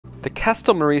The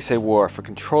Castellamaresse War for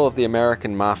control of the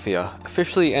American Mafia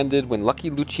officially ended when Lucky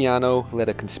Luciano led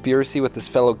a conspiracy with his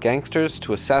fellow gangsters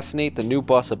to assassinate the new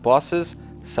boss of bosses,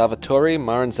 Salvatore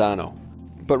Maranzzano.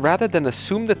 But rather than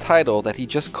assume the title that he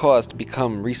just caused to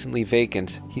become recently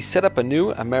vacant, he set up a new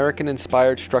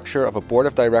American-inspired structure of a board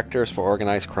of directors for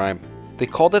organized crime. They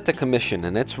called it the Commission,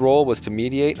 and its role was to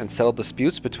mediate and settle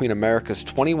disputes between America's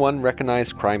 21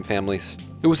 recognized crime families.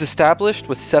 It was established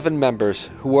with 7 members,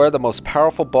 who were the most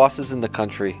powerful bosses in the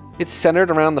country. It's centered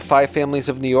around the 5 families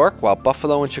of New York, while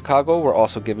Buffalo and Chicago were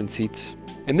also given seats.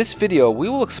 In this video, we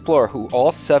will explore who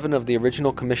all 7 of the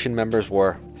original Commission members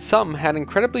were. Some had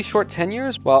incredibly short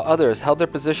tenures, while others held their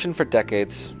position for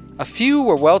decades. A few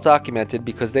were well documented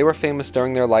because they were famous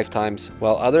during their lifetimes,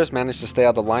 while others managed to stay out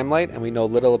of the limelight and we know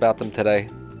little about them today.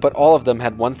 But all of them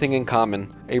had one thing in common,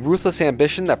 a ruthless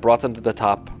ambition that brought them to the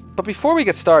top. But before we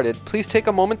get started, please take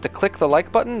a moment to click the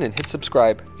like button and hit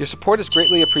subscribe. Your support is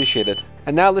greatly appreciated.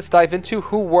 And now let's dive into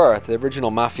who were the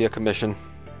original Mafia Commission.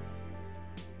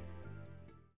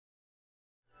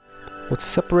 What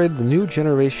separated the new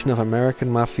generation of American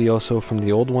mafioso from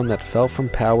the old one that fell from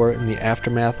power in the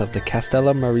aftermath of the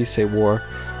Castellamaresse War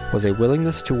was a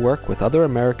willingness to work with other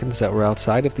Americans that were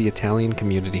outside of the Italian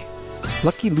community.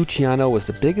 Lucky Luciano was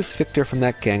the biggest victor from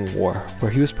that gang war,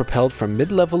 where he was propelled from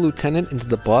mid-level lieutenant into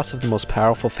the boss of the most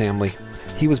powerful family.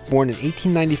 He was born in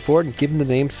 1894 and given the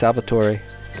name Salvatore.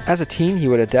 As a teen, he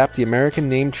would adapt the American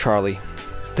name Charlie.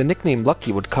 The nickname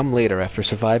Lucky would come later after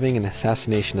surviving an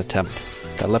assassination attempt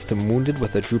that left him wounded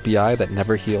with a droopy eye that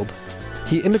never healed.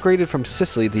 He immigrated from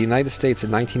Sicily to the United States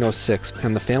in 1906,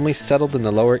 and the family settled in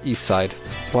the Lower East Side.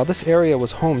 While this area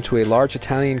was home to a large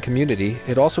Italian community,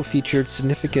 it also featured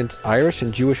significant Irish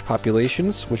and Jewish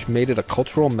populations, which made it a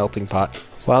cultural melting pot.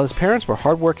 While his parents were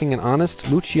hardworking and honest,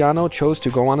 Luciano chose to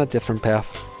go on a different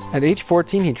path. At age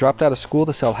 14, he dropped out of school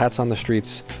to sell hats on the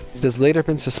streets. It has later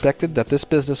been suspected that this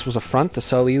business was a front to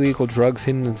sell illegal drugs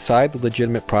hidden inside the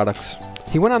legitimate products.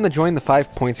 He went on to join the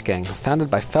 5 Points Gang,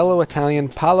 founded by fellow Italian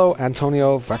Paolo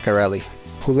Antonio Vaccarelli,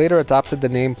 who later adopted the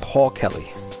name Paul Kelly.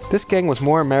 This gang was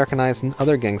more Americanized than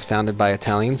other gangs founded by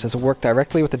Italians, as it worked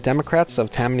directly with the Democrats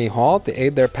of Tammany Hall to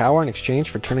aid their power in exchange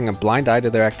for turning a blind eye to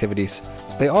their activities.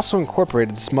 They also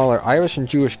incorporated smaller Irish and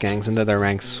Jewish gangs into their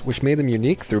ranks, which made them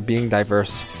unique through being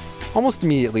diverse. Almost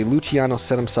immediately, Luciano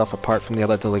set himself apart from the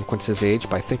other delinquents his age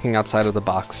by thinking outside of the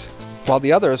box. While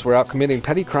the others were out committing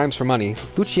petty crimes for money,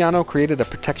 Luciano created a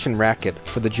protection racket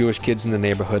for the Jewish kids in the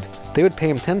neighborhood. They would pay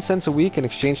him 10 cents a week in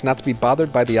exchange not to be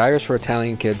bothered by the Irish or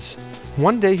Italian kids.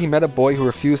 One day he met a boy who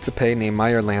refused to pay named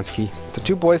Meyer Lansky. The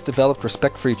 2 boys developed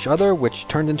respect for each other, which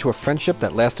turned into a friendship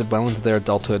that lasted well into their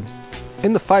adulthood.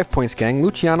 In the 5 Points Gang,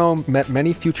 Luciano met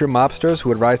many future mobsters who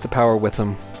would rise to power with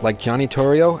him, like Johnny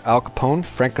Torrio, Al Capone,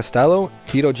 Frank Costello,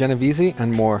 Vito Genovese,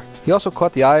 and more. He also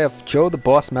caught the eye of Joe the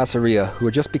Boss Masseria, who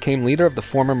had just become leader of the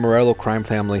former Morello crime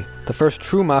family, the first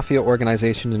true mafia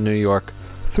organization in New York.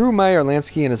 Through Meyer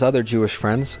Lansky and his other Jewish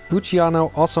friends,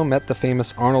 Luciano also met the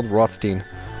famous Arnold Rothstein.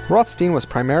 Rothstein was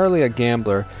primarily a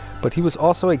gambler, but he was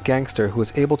also a gangster who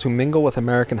was able to mingle with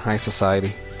American high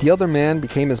society. The elder man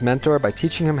became his mentor by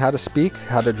teaching him how to speak,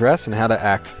 how to dress, and how to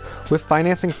act. With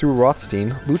financing through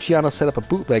Rothstein, Luciano set up a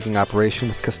bootlegging operation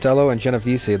with Costello and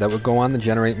Genovese that would go on to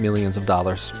generate millions of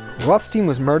dollars. Rothstein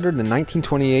was murdered in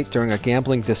 1928 during a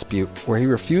gambling dispute, where he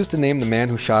refused to name the man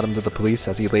who shot him to the police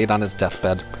as he laid on his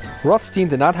deathbed. Rothstein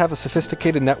did not have a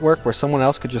sophisticated network where someone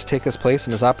else could just take his place,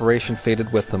 and his operation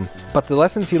faded with him. But the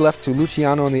lessons he left to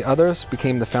Luciano and the others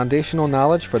became the foundational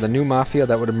knowledge for the new mafia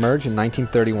that would emerge in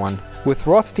 1931. With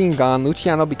Rothstein gone,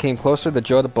 Luciano became closer to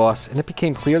Joe the Boss, and it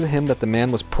became clear to him that the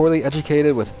man was poorly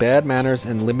educated with bad manners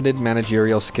and limited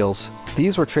managerial skills.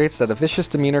 These were traits that a vicious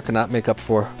demeanor could not make up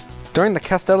for. During the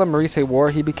Castellamaresse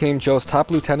War, he became Joe's top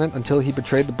lieutenant until he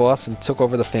betrayed the boss and took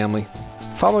over the family.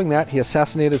 Following that, he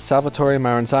assassinated Salvatore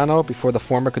Maranzzano before the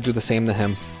former could do the same to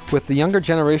him. With the younger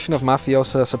generation of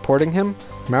mafiosa supporting him,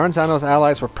 Maranzzano's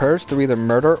allies were purged through either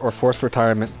murder or forced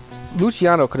retirement.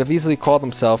 Luciano could have easily called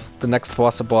himself the next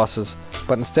boss of bosses,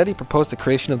 but instead he proposed the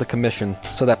creation of the Commission,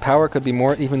 so that power could be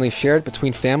more evenly shared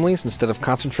between families instead of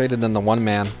concentrated in the one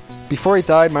man. Before he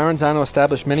died, Maranzzano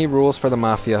established many rules for the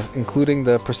Mafia, including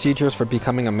the procedures for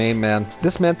becoming a main man.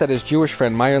 This meant that his Jewish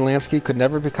friend Meyer Lansky could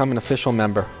never become an official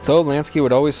member, though Lansky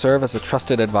would always serve as a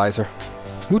trusted advisor.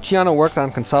 Luciano worked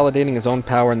on consolidating his own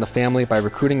power in the family by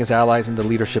recruiting his allies into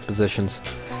leadership positions.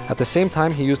 At the same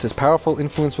time, he used his powerful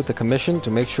influence with the Commission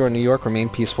to make sure New York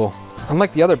remained peaceful.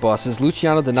 Unlike the other bosses,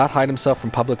 Luciano did not hide himself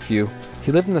from public view.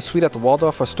 He lived in a suite at the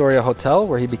Waldorf Astoria Hotel,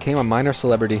 where he became a minor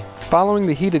celebrity. Following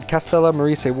the heated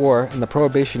Castellamaresse War in the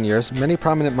Prohibition years, many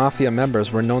prominent Mafia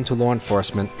members were known to law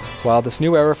enforcement, while this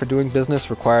new era for doing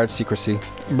business required secrecy.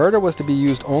 Murder was to be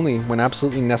used only when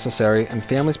absolutely necessary, and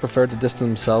families preferred to distance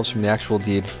themselves from the actual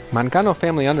deed. Maranzzano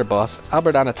family underboss,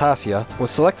 Albert Anastasia, was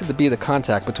selected to be the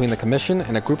contact between the commission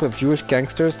and a group of Jewish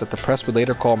gangsters that the press would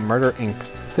later call Murder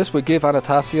Inc. This would give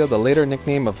Anastasia the later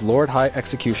nickname of Lord High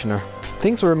Executioner.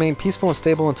 Things would remain peaceful and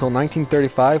stable until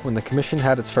 1935, when the commission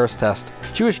had its first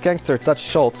test. Jewish gangster Dutch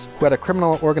Schultz, who had a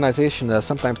criminal organization that has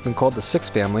sometimes been called the Six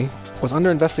Family, was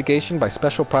under investigation by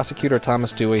Special Prosecutor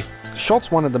Thomas Dewey. Schultz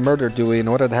wanted to murder Dewey in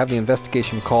order to have the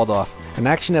investigation called off, an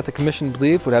action that the commission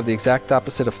believed would have the exact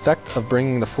opposite effect of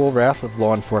bringing the full wrath of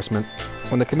law enforcement.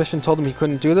 When the commission told him he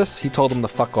couldn't do this, he told them to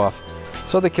fuck off.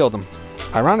 So they killed him.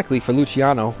 Ironically for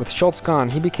Luciano, with Schultz gone,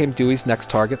 he became Dewey's next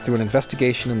target through an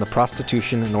investigation into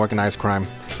prostitution and organized crime.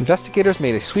 Investigators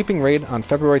made a sweeping raid on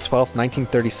February 12,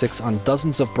 1936 on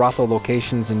dozens of brothel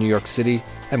locations in New York City,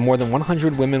 and more than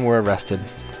 100 women were arrested.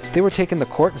 They were taken to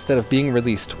court instead of being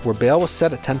released, where bail was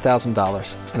set at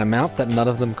 $10,000, an amount that none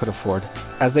of them could afford.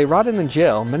 As they rotted in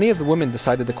jail, many of the women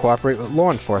decided to cooperate with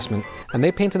law enforcement, and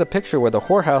they painted a picture where the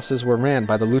whorehouses were ran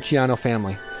by the Luciano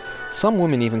family. Some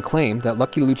women even claimed that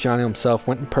Lucky Luciano himself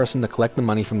went in person to collect the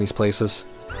money from these places.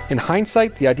 In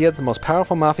hindsight, the idea that the most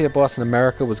powerful mafia boss in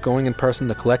America was going in person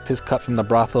to collect his cut from the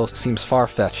brothels seems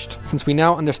far-fetched, since we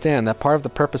now understand that part of the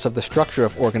purpose of the structure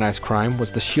of organized crime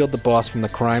was to shield the boss from the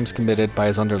crimes committed by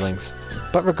his underlings.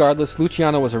 But regardless,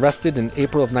 Luciano was arrested in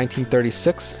April of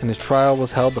 1936, and his trial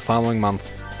was held the following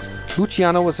month.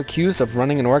 Luciano was accused of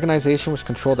running an organization which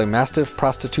controlled a massive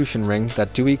prostitution ring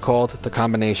that Dewey called the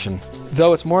Combination,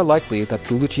 though it's more likely that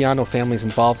the Luciano family's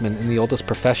involvement in the oldest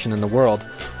profession in the world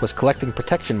was collecting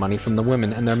protection money from the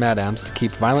women and their madams to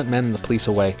keep violent men and the police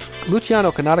away. Luciano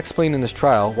could not explain in his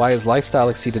trial why his lifestyle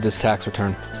exceeded his tax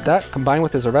return. That, combined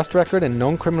with his arrest record and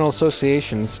known criminal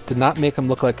associations, did not make him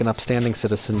look like an upstanding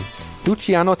citizen.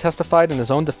 Luciano testified in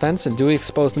his own defense, and Dewey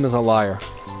exposed him as a liar.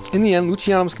 In the end,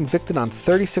 Luciano was convicted on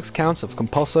 36 counts of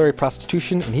compulsory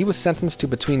prostitution, and he was sentenced to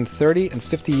between 30 and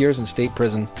 50 years in state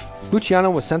prison. Luciano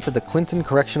was sent to the Clinton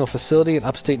Correctional Facility in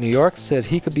upstate New York, so that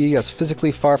he could be as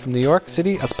physically far from New York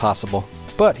City as possible.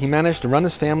 But he managed to run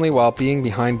his family while being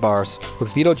behind bars,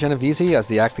 with Vito Genovese as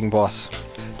the acting boss.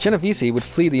 Genovese would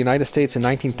flee the United States in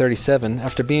 1937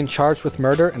 after being charged with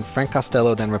murder, and Frank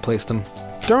Costello then replaced him.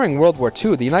 During World War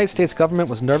II, the United States government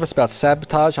was nervous about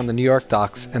sabotage on the New York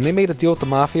docks, and they made a deal with the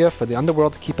Mafia for the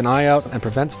underworld to keep an eye out and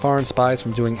prevent foreign spies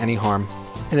from doing any harm.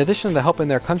 In addition to helping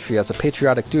their country as a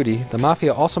patriotic duty, the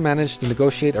Mafia also managed to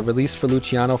negotiate a release for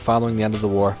Luciano following the end of the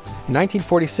war. In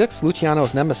 1946,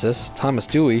 Luciano's nemesis, Thomas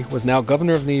Dewey, was now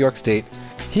governor of New York State.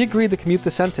 He agreed to commute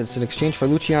the sentence in exchange for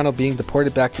Luciano being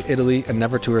deported back to Italy and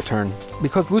never to return.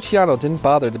 Because Luciano didn't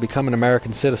bother to become an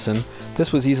American citizen,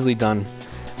 this was easily done.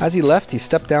 As he left, he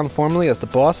stepped down formally as the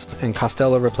boss, and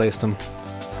Costello replaced him.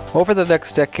 Over the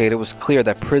next decade, it was clear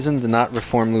that prison did not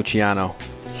reform Luciano.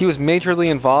 He was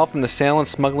majorly involved in the sale and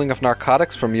smuggling of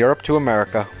narcotics from Europe to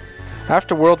America.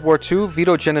 After World War II,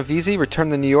 Vito Genovese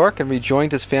returned to New York and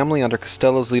rejoined his family under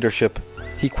Costello's leadership.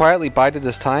 He quietly bided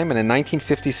his time, and in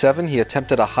 1957 he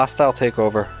attempted a hostile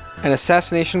takeover. An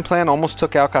assassination plan almost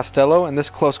took out Costello, and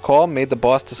this close call made the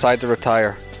boss decide to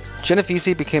retire.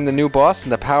 Genovese became the new boss,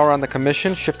 and the power on the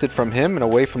commission shifted from him and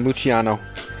away from Luciano.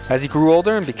 As he grew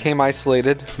older and became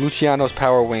isolated, Luciano's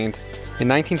power waned. In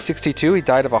 1962, he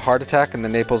died of a heart attack in the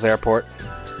Naples airport.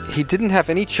 He didn't have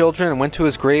any children and went to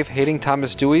his grave hating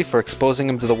Thomas Dewey for exposing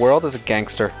him to the world as a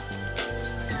gangster.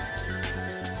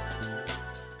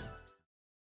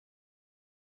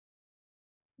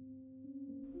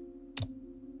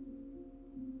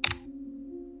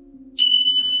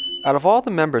 Out of all the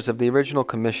members of the original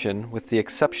commission, with the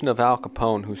exception of Al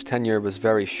Capone, whose tenure was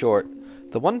very short,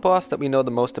 the one boss that we know the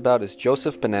most about is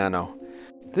Joseph Bonanno.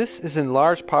 This is in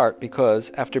large part because,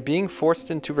 after being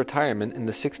forced into retirement in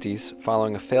the 60s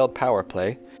following a failed power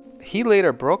play, he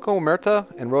later broke omerta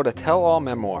and wrote a tell-all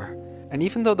memoir. And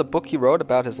even though the book he wrote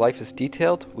about his life is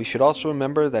detailed, we should also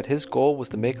remember that his goal was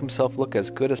to make himself look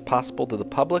as good as possible to the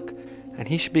public, and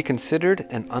he should be considered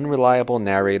an unreliable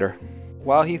narrator.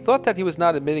 While he thought that he was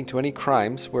not admitting to any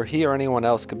crimes where he or anyone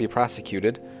else could be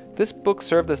prosecuted, this book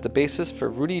served as the basis for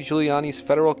Rudy Giuliani's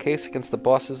federal case against the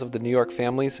bosses of the New York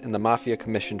families in the Mafia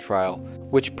Commission trial,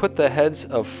 which put the heads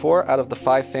of 4 out of the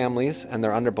 5 families and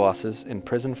their underbosses in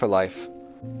prison for life.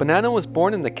 Bonanno was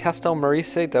born in the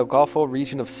Castellamaresse del Golfo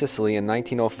region of Sicily in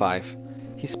 1905.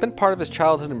 He spent part of his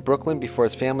childhood in Brooklyn before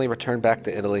his family returned back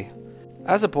to Italy.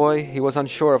 As a boy, he was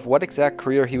unsure of what exact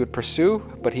career he would pursue,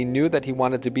 but he knew that he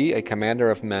wanted to be a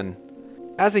commander of men.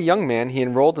 As a young man, he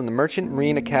enrolled in the Merchant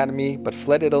Marine Academy but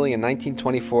fled Italy in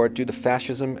 1924 due to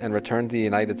fascism and returned to the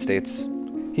United States.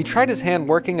 He tried his hand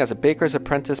working as a baker's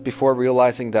apprentice before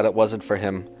realizing that it wasn't for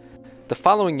him. The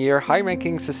following year,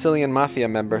 high-ranking Sicilian Mafia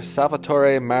member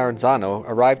Salvatore Maranzzano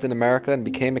arrived in America and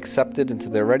became accepted into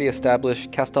the already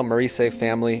established Castellamaresse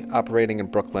family operating in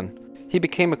Brooklyn. He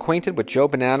became acquainted with Joe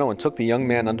Bonanno and took the young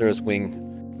man under his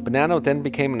wing. Bonanno then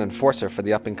became an enforcer for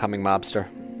the up-and-coming mobster.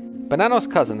 Bonanno's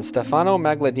cousin, Stefano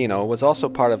Magladino, was also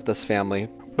part of this family,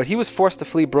 but he was forced to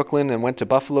flee Brooklyn and went to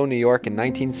Buffalo, New York in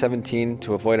 1917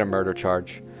 to avoid a murder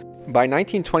charge. By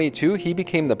 1922, he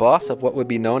became the boss of what would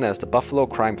be known as the Buffalo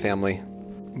crime family.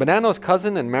 Bonanno's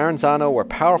cousin and Maranzzano were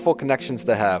powerful connections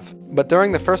to have, but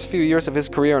during the first few years of his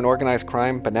career in organized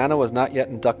crime, Bonanno was not yet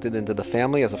inducted into the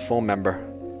family as a full member.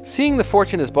 Seeing the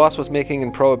fortune his boss was making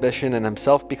in prohibition and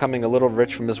himself becoming a little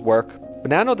rich from his work,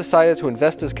 Bonanno decided to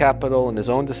invest his capital in his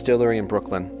own distillery in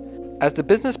Brooklyn. As the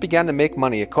business began to make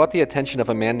money, it caught the attention of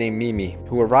a man named Mimi,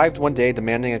 who arrived one day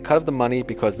demanding a cut of the money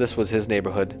because this was his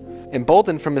neighborhood.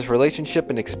 Emboldened from his relationship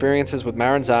and experiences with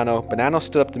Maranzzano, Bonanno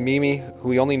stood up to Mimi,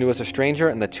 who he only knew as a stranger,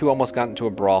 and the two almost got into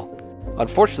a brawl.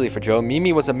 Unfortunately for Joe,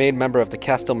 Mimi was a made member of the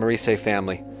Castellamaresse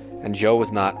family, and Joe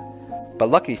was not. But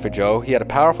lucky for Joe, he had a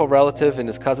powerful relative in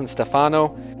his cousin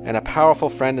Stefano and a powerful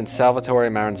friend in Salvatore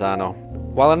Maranzzano.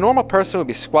 While a normal person would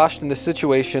be squashed in this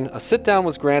situation, a sit-down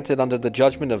was granted under the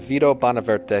judgment of Vito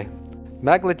Bonaverte.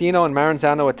 Magladino and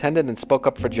Maranzzano attended and spoke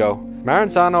up for Joe.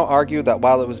 Maranzzano argued that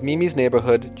while it was Mimi's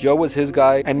neighborhood, Joe was his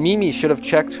guy, and Mimi should have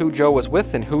checked who Joe was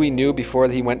with and who he knew before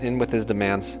he went in with his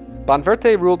demands.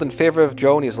 Bonaverte ruled in favor of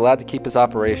Joe and he was allowed to keep his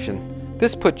operation.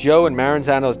 This put Joe in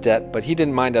Maranzzano's debt, but he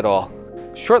didn't mind at all.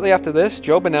 Shortly after this,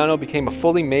 Joe Bonanno became a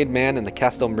fully made man in the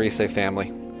Castellamaresse family.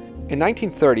 In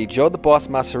 1930, Joe the Boss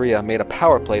Masseria made a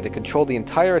power play to control the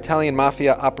entire Italian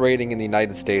Mafia operating in the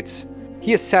United States.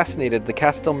 He assassinated the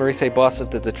Castellamaresse boss of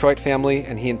the Detroit family,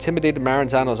 and he intimidated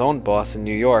Maranzzano's own boss in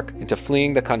New York into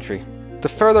fleeing the country. To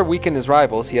further weaken his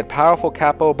rivals, he had powerful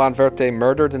capo Bonaverte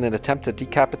murdered in an attempt to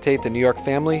decapitate the New York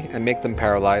family and make them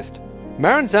paralyzed.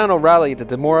 Maranzzano rallied the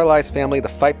demoralized family to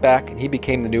fight back, and he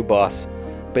became the new boss.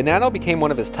 Bonanno became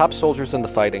one of his top soldiers in the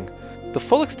fighting. The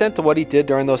full extent of what he did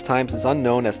during those times is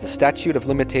unknown, as the statute of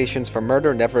limitations for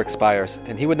murder never expires,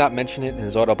 and he would not mention it in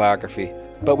his autobiography.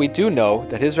 But we do know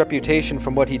that his reputation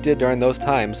from what he did during those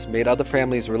times made other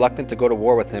families reluctant to go to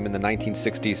war with him in the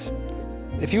 1960s.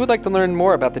 If you would like to learn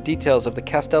more about the details of the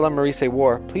Castellamaresse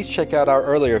War, please check out our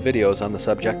earlier videos on the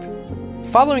subject.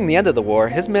 Following the end of the war,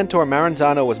 his mentor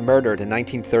Maranzzano was murdered in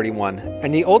 1931,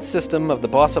 and the old system of the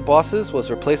boss of bosses was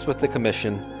replaced with the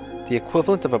commission, the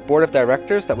equivalent of a board of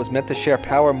directors that was meant to share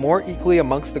power more equally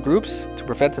amongst the groups to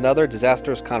prevent another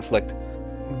disastrous conflict.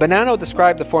 Bonanno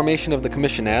described the formation of the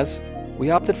commission as,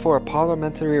 "We opted for a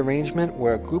parliamentary arrangement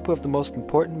where a group of the most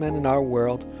important men in our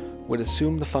world would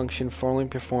assume the function formerly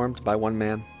performed by one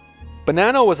man."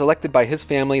 Bonanno was elected by his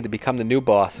family to become the new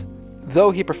boss,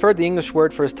 though he preferred the English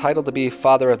word for his title to be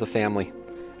father of the family.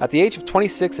 At the age of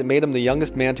 26, it made him the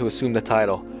youngest man to assume the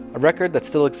title, a record that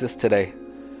still exists today.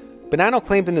 Bonanno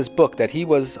claimed in his book that he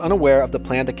was unaware of the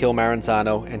plan to kill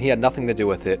Maranzzano and he had nothing to do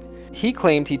with it. He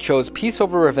claimed he chose peace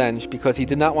over revenge because he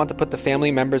did not want to put the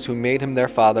family members who made him their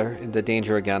father into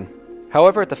danger again.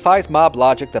 However, it defies mob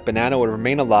logic that Bonanno would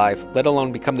remain alive, let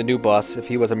alone become the new boss, if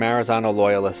he was a Maranzzano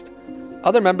loyalist.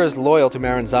 Other members loyal to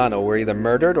Maranzzano were either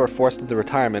murdered or forced into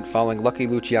retirement following Lucky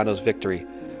Luciano's victory,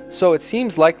 so it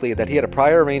seems likely that he had a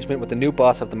prior arrangement with the new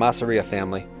boss of the Masseria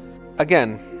family.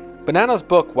 Again, Bonanno's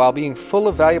book, while being full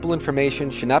of valuable information,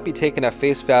 should not be taken at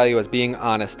face value as being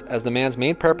honest, as the man's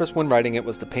main purpose when writing it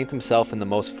was to paint himself in the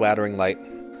most flattering light.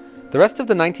 The rest of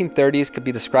the 1930s could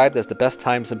be described as the best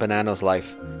times in Bonanno's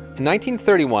life. In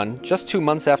 1931, just 2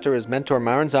 months after his mentor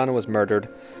Maranzzano was murdered,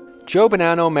 Joe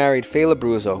Bonanno married Fay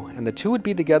Labruzzo, and the two would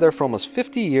be together for almost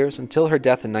 50 years until her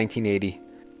death in 1980.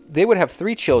 They would have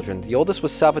 3 children. The oldest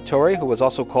was Salvatore, who was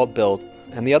also called Bill,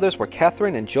 and the others were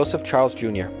Catherine and Joseph Charles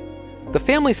Jr. The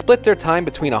family split their time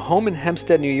between a home in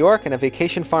Hempstead, New York, and a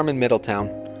vacation farm in Middletown.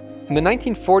 In the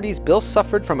 1940s, Bill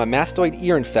suffered from a mastoid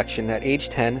ear infection at age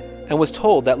 10 and was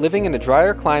told that living in a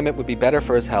drier climate would be better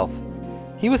for his health.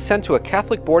 He was sent to a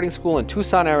Catholic boarding school in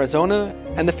Tucson, Arizona,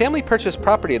 and the family purchased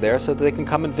property there so that they can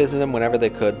come and visit him whenever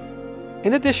they could.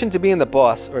 In addition to being the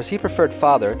boss, or as he preferred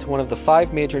father, to one of the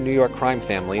 5 major New York crime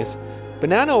families,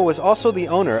 Bonanno was also the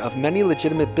owner of many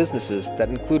legitimate businesses that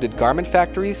included garment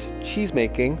factories,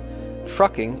 cheesemaking,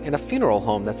 trucking, and a funeral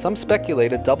home that some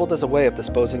speculated doubled as a way of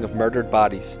disposing of murdered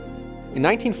bodies. In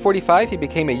 1945, he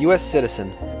became a U.S.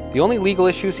 citizen. The only legal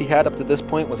issues he had up to this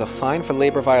point was a fine for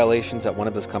labor violations at one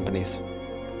of his companies.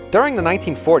 During the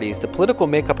 1940s, the political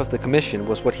makeup of the commission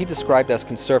was what he described as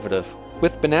conservative,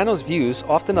 with Bonanno's views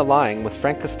often aligning with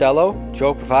Frank Costello,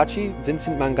 Joe Profaci,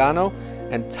 Vincent Mangano,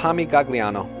 and Tommy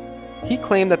Gagliano. He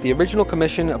claimed that the original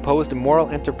commission opposed immoral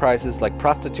enterprises like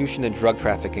prostitution and drug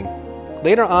trafficking.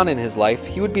 Later on in his life,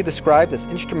 he would be described as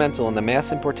instrumental in the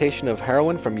mass importation of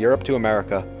heroin from Europe to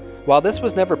America. While this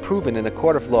was never proven in a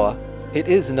court of law, it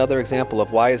is another example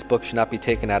of why his book should not be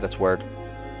taken at its word.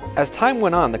 As time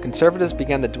went on, the conservatives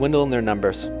began to dwindle in their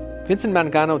numbers. Vincent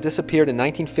Mangano disappeared in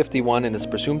 1951 and is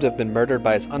presumed to have been murdered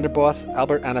by his underboss,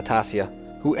 Albert Anastasia,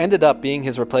 who ended up being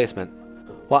his replacement.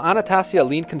 While Anastasia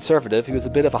leaned conservative, he was a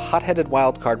bit of a hot-headed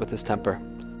wildcard with his temper.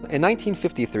 In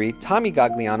 1953, Tommy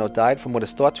Gagliano died from what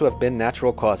is thought to have been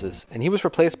natural causes, and he was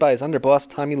replaced by his underboss,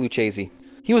 Tommy Lucchese.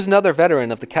 He was another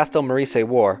veteran of the Castellamaresse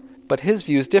War, but his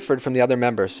views differed from the other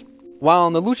members. While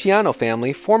in the Luciano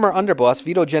family, former underboss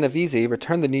Vito Genovese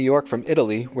returned to New York from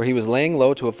Italy, where he was laying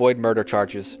low to avoid murder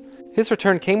charges. His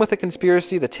return came with a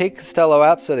conspiracy to take Costello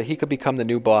out so that he could become the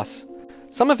new boss.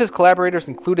 Some of his collaborators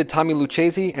included Tommy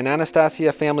Lucchese and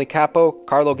Anastasia family capo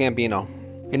Carlo Gambino.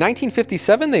 In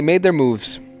 1957, they made their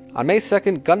moves. On May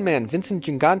 2nd, gunman Vincent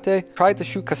Gigante tried to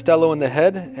shoot Costello in the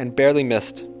head and barely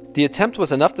missed. The attempt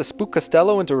was enough to spook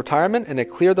Costello into retirement, and it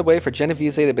cleared the way for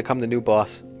Genovese to become the new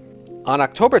boss. On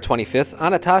October 25th,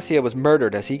 Anastasia was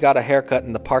murdered as he got a haircut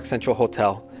in the Park Central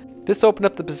Hotel. This opened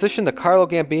up the position to Carlo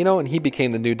Gambino, and he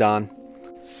became the new Don.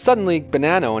 Suddenly,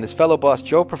 Bonanno and his fellow boss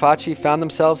Joe Profaci found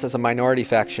themselves as a minority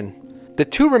faction. The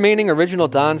two remaining original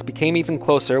Dons became even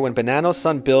closer when Bonanno's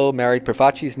son Bill married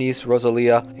Profaci's niece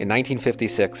Rosalia in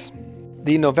 1956.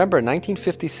 The November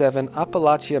 1957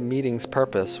 Appalachia meeting's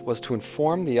purpose was to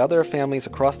inform the other families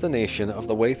across the nation of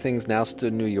the way things now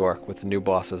stood in New York with the new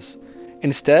bosses.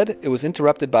 Instead, it was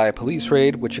interrupted by a police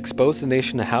raid which exposed the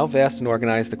nation to how vast and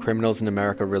organized the criminals in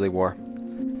America really were.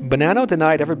 Bonanno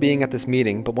denied ever being at this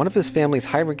meeting, but one of his family's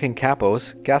high-ranking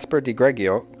capos, Gaspar Di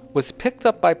Greggio, was picked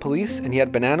up by police and he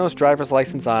had Bonanno's driver's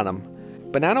license on him.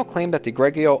 Bonanno claimed that Di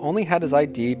Greggio only had his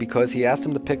ID because he asked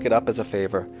him to pick it up as a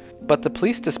favor. But the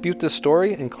police dispute this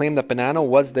story and claim that Bonanno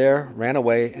was there, ran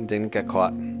away, and didn't get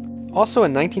caught. Also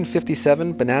in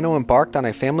 1957, Bonanno embarked on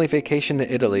a family vacation to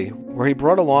Italy, where he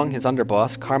brought along his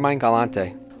underboss, Carmine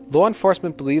Galante. Law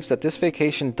enforcement believes that this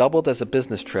vacation doubled as a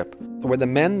business trip, where the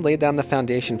men laid down the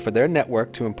foundation for their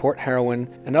network to import heroin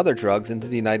and other drugs into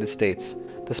the United States,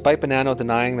 despite Bonanno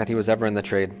denying that he was ever in the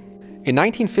trade. In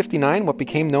 1959, what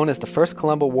became known as the First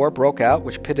Colombo War broke out,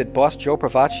 which pitted boss Joe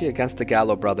Profaci against the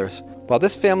Gallo brothers. While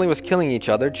this family was killing each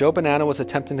other, Joe Bonanno was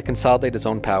attempting to consolidate his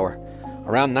own power.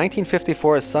 Around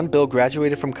 1954, his son Bill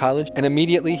graduated from college, and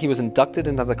immediately he was inducted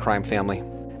into the crime family.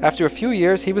 After a few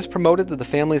years, he was promoted to the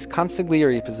family's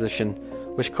consigliere position,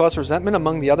 which caused resentment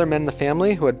among the other men in the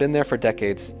family who had been there for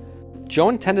decades. Joe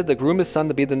intended to groom his son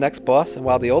to be the next boss, and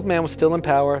while the old man was still in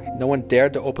power, no one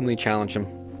dared to openly challenge him.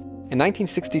 In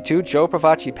 1962, Joe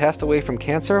Profaci passed away from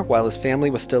cancer while his family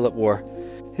was still at war.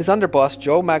 His underboss,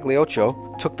 Joe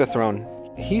Magliocco, took the throne.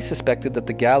 He suspected that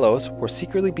the Gallos were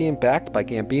secretly being backed by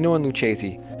Gambino and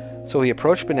Lucchese, so he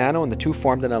approached Bonanno and the two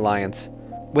formed an alliance.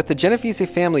 With the Genovese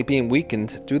family being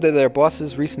weakened due to their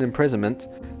boss's recent imprisonment,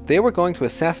 they were going to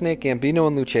assassinate Gambino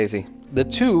and Lucchese. The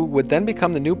two would then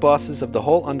become the new bosses of the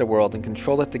whole underworld and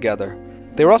control it together.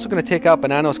 They were also going to take out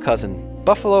Bonanno's cousin,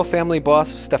 Buffalo family boss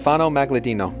Stefano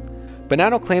Magladino.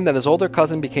 Bonanno claimed that his older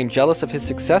cousin became jealous of his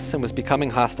success and was becoming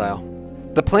hostile.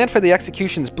 The plan for the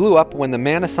executions blew up when the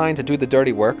man assigned to do the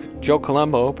dirty work, Joe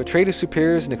Colombo, betrayed his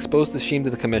superiors and exposed the scheme to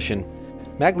the commission.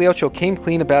 Magliocco came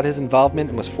clean about his involvement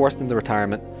and was forced into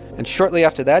retirement, and shortly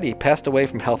after that he passed away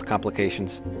from health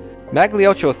complications.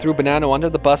 Magliocco threw Bonanno under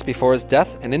the bus before his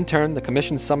death, and in turn the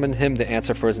commission summoned him to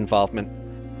answer for his involvement.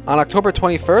 On October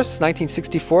 21st,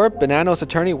 1964, Bonanno's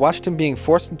attorney watched him being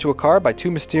forced into a car by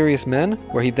two mysterious men,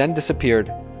 where he then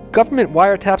disappeared. Government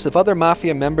wiretaps of other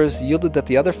mafia members yielded that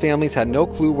the other families had no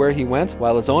clue where he went,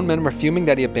 while his own men were fuming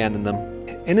that he abandoned them.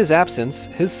 In his absence,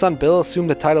 his son Bill assumed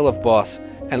the title of boss,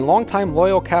 and longtime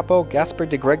loyal capo Gaspar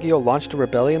Di Greggio launched a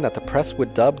rebellion that the press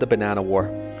would dub the Banana War.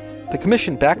 The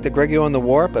commission backed Di Greggio in the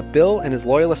war, but Bill and his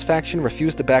loyalist faction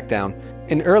refused to back down.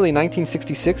 In early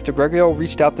 1966, Di Greggio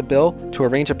reached out to Bill to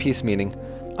arrange a peace meeting.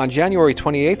 On January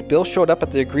 28th, Bill showed up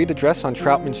at the agreed address on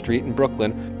Troutman Street in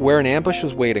Brooklyn, where an ambush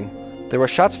was waiting. There were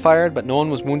shots fired, but no one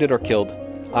was wounded or killed.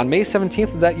 On May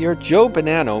 17th of that year, Joe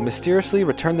Bonanno mysteriously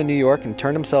returned to New York and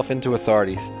turned himself into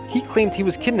authorities. He claimed he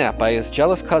was kidnapped by his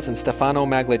jealous cousin Stefano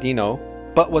Magladino,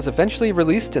 but was eventually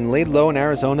released and laid low in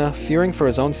Arizona, fearing for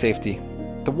his own safety.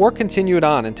 The war continued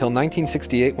on until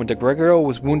 1968 when Di Greggio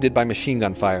was wounded by machine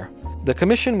gun fire. The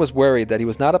commission was worried that he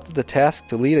was not up to the task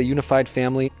to lead a unified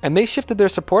family, and they shifted their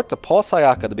support to Paul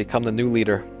Sayaka to become the new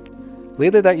leader.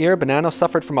 Later that year, Bonanno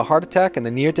suffered from a heart attack and the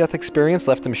near-death experience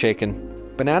left him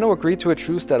shaken. Bonanno agreed to a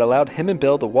truce that allowed him and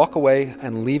Bill to walk away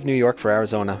and leave New York for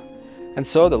Arizona. And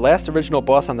so the last original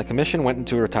boss on the commission went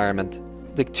into retirement.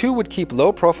 The two would keep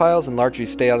low profiles and largely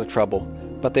stay out of trouble,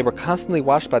 but they were constantly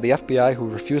watched by the FBI, who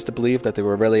refused to believe that they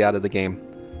were really out of the game.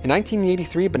 In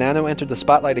 1983, Bonanno entered the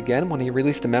spotlight again when he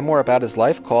released a memoir about his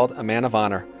life called A Man of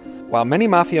Honor. While many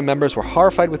Mafia members were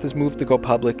horrified with his move to go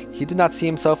public, he did not see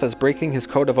himself as breaking his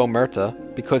code of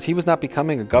omerta because he was not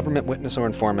becoming a government witness or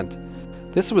informant.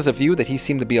 This was a view that he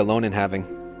seemed to be alone in having.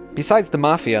 Besides the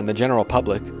Mafia and the general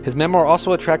public, his memoir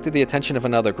also attracted the attention of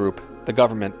another group, the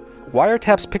government.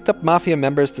 Wiretaps picked up Mafia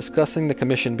members discussing the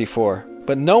commission before,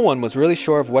 but no one was really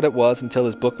sure of what it was until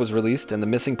his book was released and the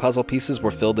missing puzzle pieces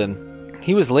were filled in.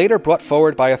 He was later brought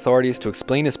forward by authorities to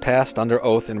explain his past under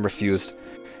oath and refused.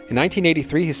 In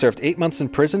 1983, he served 8 months in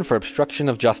prison for obstruction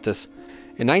of justice.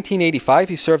 In 1985,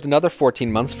 he served another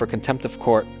 14 months for contempt of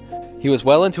court. He was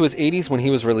well into his 80s when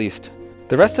he was released.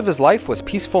 The rest of his life was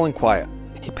peaceful and quiet.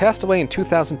 He passed away in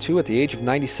 2002 at the age of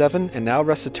 97 and now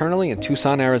rests eternally in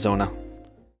Tucson, Arizona.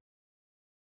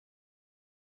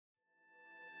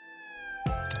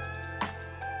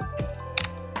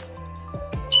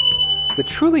 The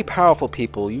truly powerful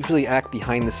people usually act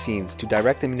behind the scenes to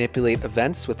direct and manipulate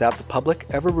events without the public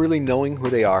ever really knowing who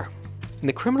they are. In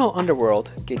the criminal underworld,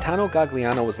 Gaetano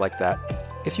Gagliano was like that.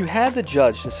 If you had to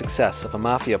judge the success of a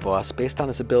mafia boss based on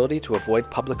his ability to avoid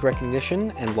public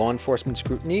recognition and law enforcement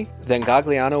scrutiny, then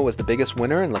Gagliano was the biggest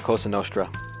winner in La Cosa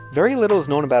Nostra. Very little is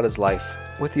known about his life,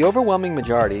 with the overwhelming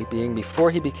majority being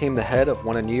before he became the head of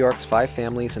one of New York's 5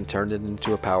 families and turned it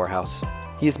into a powerhouse.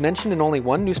 He is mentioned in only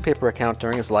one newspaper account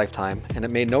during his lifetime, and it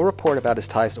made no report about his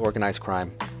ties to organized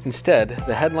crime. Instead,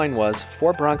 the headline was,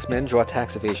 4 Bronx men draw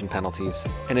tax evasion penalties,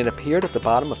 and it appeared at the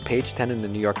bottom of page 10 in the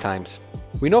New York Times.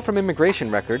 We know from immigration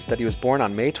records that he was born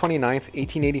on May 29,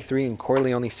 1883 in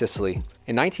Corleone, Sicily.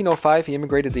 In 1905, he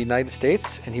immigrated to the United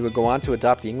States, and he would go on to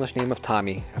adopt the English name of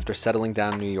Tommy after settling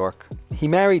down in New York. He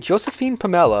married Josephine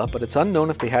Pamela, but it's unknown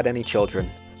if they had any children.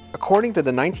 According to the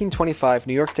 1925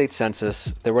 New York State Census,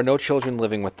 there were no children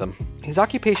living with them. His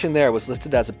occupation there was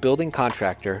listed as a building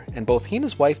contractor, and both he and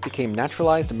his wife became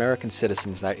naturalized American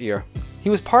citizens that year. He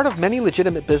was part of many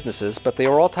legitimate businesses, but they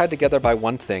were all tied together by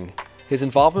one thing: his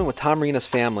involvement with Tom Rina's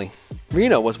family.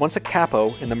 Rina was once a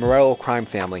capo in the Morello crime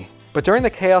family, but during the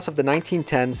chaos of the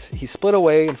 1910s, he split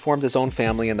away and formed his own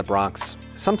family in the Bronx.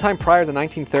 Sometime prior to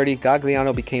 1930,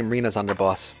 Gagliano became Rina's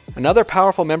underboss. Another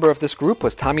powerful member of this group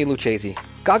was Tommy Lucchese.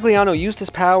 Gagliano used his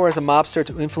power as a mobster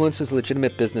to influence his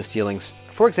legitimate business dealings.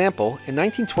 For example, in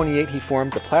 1928 he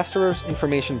formed the Plasterers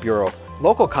Information Bureau.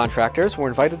 Local contractors were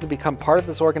invited to become part of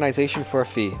this organization for a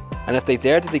fee, and if they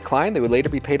dared to decline, they would later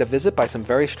be paid a visit by some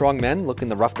very strong men looking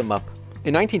to rough them up.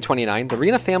 In 1929, the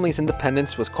Rina family's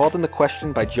independence was called into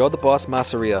question by Joe the Boss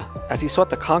Masseria, as he sought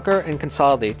to conquer and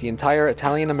consolidate the entire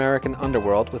Italian-American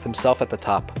underworld with himself at the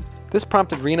top. This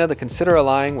prompted Rina to consider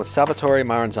allying with Salvatore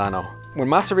Maranzzano. When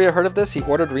Masseria heard of this, he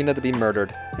ordered Rina to be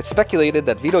murdered. It's speculated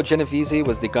that Vito Genovese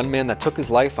was the gunman that took his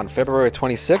life on February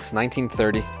 26,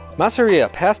 1930. Masseria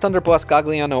passed underboss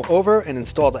Gagliano over and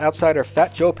installed outsider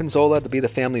Fat Joe Pinzola to be the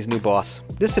family's new boss.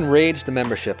 This enraged the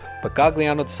membership, but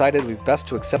Gagliano decided it would be best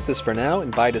to accept this for now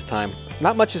and bide his time.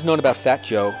 Not much is known about Fat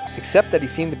Joe, except that he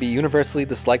seemed to be universally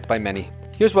disliked by many.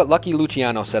 Here's what Lucky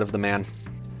Luciano said of the man.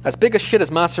 As big a shit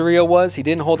as Masseria was, he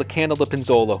didn't hold a candle to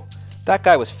Pinzolo. That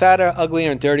guy was fatter,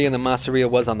 uglier, and dirtier than Masseria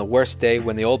was on the worst day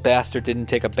when the old bastard didn't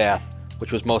take a bath,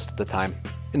 which was most of the time.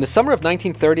 In the summer of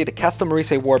 1930, the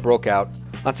Castellamaresse War broke out.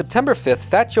 On September 5th,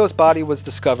 Fat Joe's body was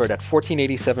discovered at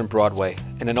 1487 Broadway,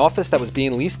 in an office that was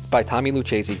being leased by Tommy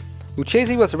Lucchese.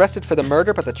 Lucchese was arrested for the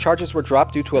murder, but the charges were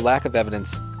dropped due to a lack of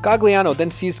evidence. Gagliano then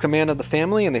seized command of the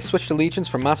family, and they switched allegiance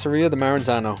from Masseria to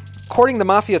Maranzzano. According to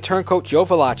Mafia turncoat Joe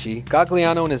Valachi,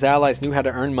 Gagliano and his allies knew how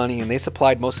to earn money, and they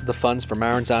supplied most of the funds for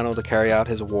Maranzzano to carry out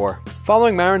his war.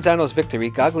 Following Maranzzano's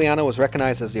victory, Gagliano was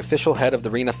recognized as the official head of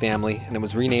the Rina family, and it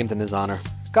was renamed in his honor.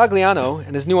 Gagliano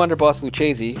and his new underboss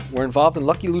Lucchese were involved in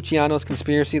Lucky Luciano's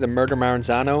conspiracy to murder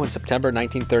Maranzzano in September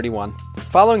 1931.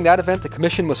 Following that event, the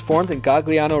commission was formed and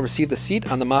Gagliano received a seat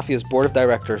on the Mafia's board of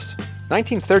directors.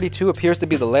 1932 appears to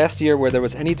be the last year where there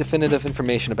was any definitive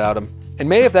information about him. In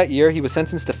May of that year, he was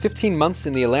sentenced to 15 months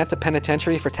in the Atlanta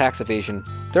Penitentiary for tax evasion.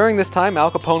 During this time,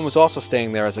 Al Capone was also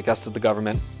staying there as a guest of the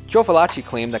government. Joe Valachi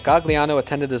claimed that Gagliano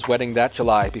attended his wedding that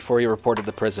July before he reported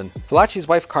to prison. Valachi's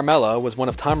wife Carmela was one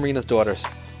of Tom Rina's daughters.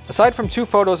 Aside from 2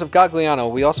 photos of Gagliano,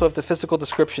 we also have the physical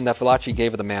description that Valachi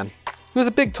gave of the man. He was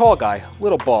a big, tall guy, a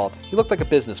little bald. He looked like a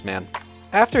businessman.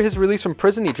 After his release from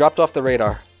prison, he dropped off the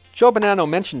radar. Joe Bonanno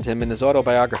mentioned him in his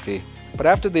autobiography, but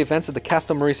after the events of the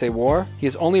Castellamaresse War, he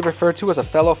is only referred to as a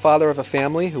fellow father of a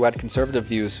family who had conservative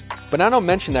views. Bonanno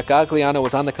mentioned that Gagliano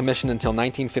was on the commission until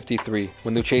 1953,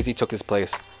 when Lucchese took his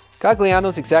place.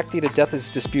 Gagliano's exact date of death is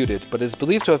disputed, but is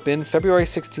believed to have been February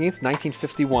 16,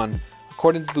 1951,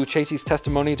 according to Lucchese's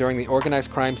testimony during the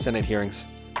Organized Crime Senate hearings.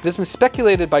 It has been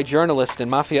speculated by journalist and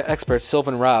mafia expert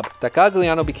Sylvan Robb that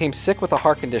Gagliano became sick with a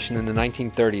heart condition in the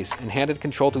 1930s and handed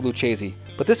control to Lucchese,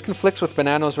 but this conflicts with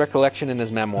Bonanno's recollection in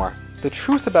his memoir. The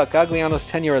truth about Gagliano's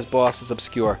tenure as boss is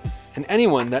obscure, and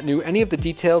anyone that knew any of the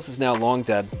details is now long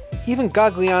dead. Even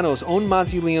Gagliano's own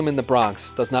mausoleum in the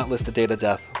Bronx does not list a date of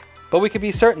death. But we can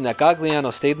be certain that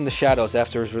Gagliano stayed in the shadows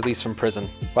after his release from prison,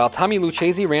 while Tommy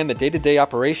Lucchese ran the day-to-day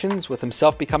operations, with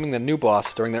himself becoming the new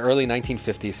boss during the early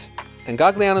 1950s. And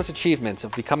Gagliano's achievement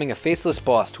of becoming a faceless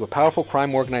boss to a powerful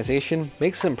crime organization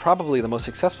makes him probably the most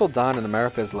successful Don in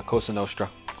America's La Cosa Nostra.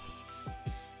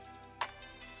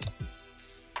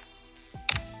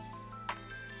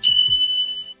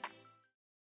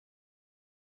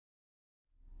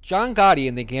 John Gotti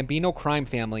and the Gambino crime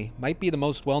family might be the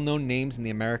most well-known names in the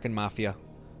American Mafia.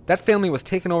 That family was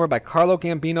taken over by Carlo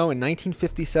Gambino in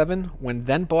 1957 when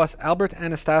then-boss Albert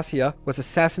Anastasia was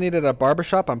assassinated at a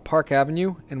barbershop on Park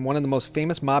Avenue in one of the most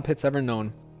famous mob hits ever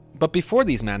known. But before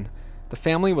these men, the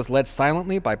family was led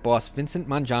silently by boss Vincent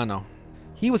Mangiano.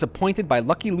 He was appointed by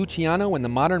Lucky Luciano when the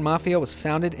modern Mafia was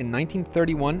founded in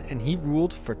 1931, and he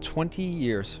ruled for 20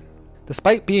 years.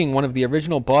 Despite being one of the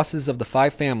original bosses of the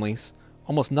five families,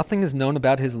 almost nothing is known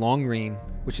about his long reign,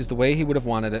 which is the way he would have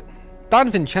wanted it. Don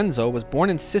Vincenzo was born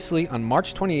in Sicily on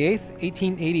March 28,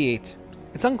 1888.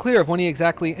 It's unclear of when he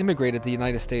exactly immigrated to the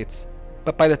United States,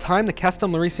 but by the time the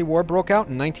Castellamaresse War broke out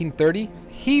in 1930,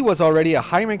 he was already a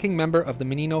high-ranking member of the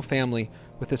Menino family,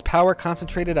 with his power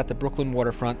concentrated at the Brooklyn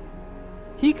waterfront.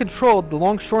 He controlled the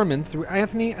longshoremen through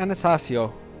Anthony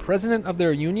Anastasio, president of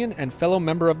their union and fellow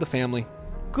member of the family.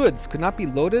 Goods could not be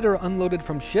loaded or unloaded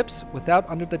from ships without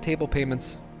under-the-table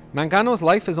payments. Mangano's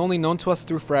life is only known to us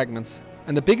through fragments,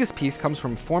 and the biggest piece comes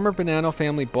from former Bonanno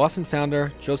family boss and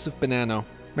founder Joseph Bonanno.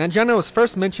 Mangiano was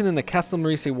first mentioned in the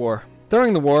Castellamaresse War.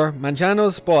 During the war,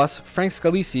 Mangiano's boss, Frank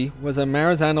Scalisi, was a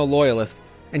Maranzzano loyalist,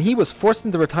 and he was forced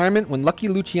into retirement when Lucky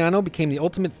Luciano became the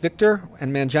ultimate victor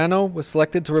and Mangiano was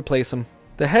selected to replace him.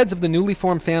 The heads of the newly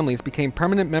formed families became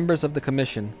permanent members of the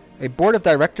Commission, a board of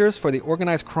directors for the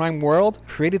organized crime world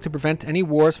created to prevent any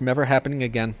wars from ever happening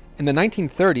again. In the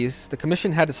 1930s, the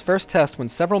Commission had its first test when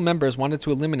several members wanted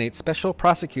to eliminate Special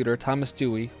Prosecutor Thomas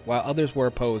Dewey, while others were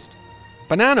opposed.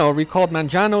 Bonanno recalled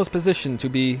Mangiano's position to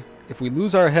be, "If we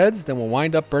lose our heads, then we'll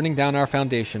wind up burning down our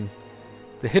foundation."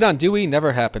 The hit on Dewey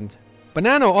never happened.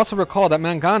 Bonanno also recalled that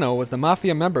Mangano was the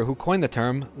Mafia member who coined the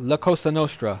term La Cosa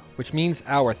Nostra, which means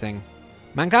our thing.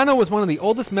 Mangano was one of the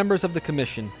oldest members of the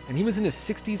Commission, and he was in his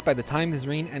 60s by the time his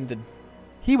reign ended.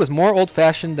 He was more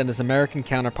old-fashioned than his American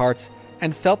counterparts,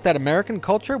 and felt that American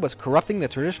culture was corrupting the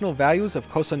traditional values of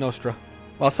Cosa Nostra.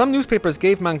 While some newspapers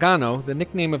gave Mangano the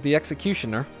nickname of the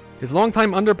Executioner, his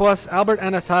longtime underboss Albert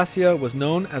Anastasia was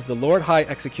known as the Lord High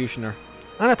Executioner.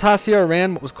 Anastasia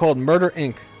ran what was called Murder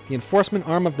Inc., the enforcement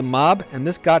arm of the mob, and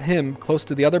this got him close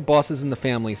to the other bosses in the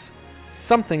families,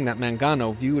 something that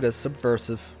Mangano viewed as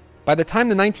subversive. By the time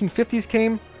the 1950s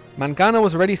came, Mangano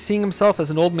was already seeing himself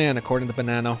as an old man, according to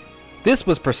Bonanno. This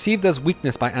was perceived as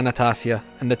weakness by Anastasia,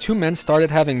 and the two men started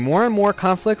having more and more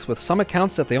conflicts, with some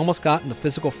accounts that they almost got into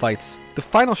physical fights. The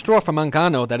final straw for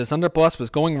Mangano that his underboss was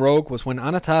going rogue was when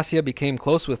Anastasia became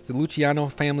close with the Luciano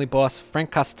family boss Frank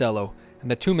Costello,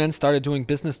 and the two men started doing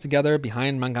business together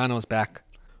behind Mangano's back.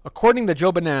 According to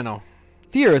Joe Bonanno,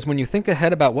 fear is when you think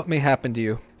ahead about what may happen to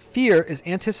you. Fear is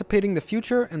anticipating the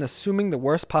future and assuming the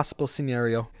worst possible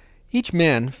scenario. Each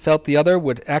man felt the other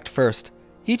would act first.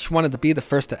 Each wanted to be the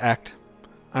first to act.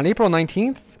 On April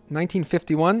 19th,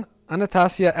 1951,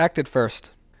 Anastasia acted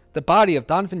first. The body of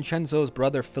Don Vincenzo's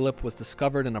brother Philip was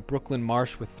discovered in a Brooklyn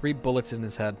marsh with 3 bullets in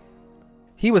his head.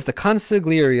 He was the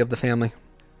consigliere of the family.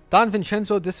 Don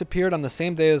Vincenzo disappeared on the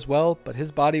same day as well, but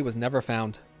his body was never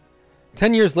found.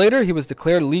 10 years later, he was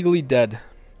declared legally dead.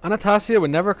 Anastasia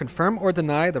would never confirm or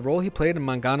deny the role he played in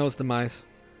Mangano's demise.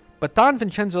 But Don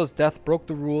Vincenzo's death broke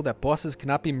the rule that bosses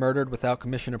cannot be murdered without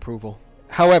commission approval.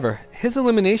 However, his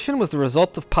elimination was the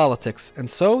result of politics, and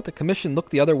so the commission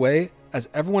looked the other way as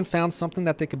everyone found something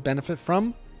that they could benefit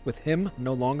from, with him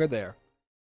no longer there.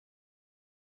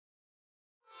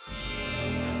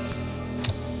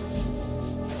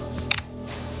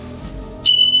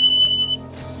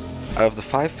 Out of the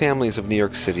 5 families of New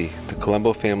York City, the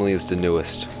Colombo family is the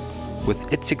newest.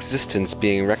 with its existence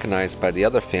being recognized by the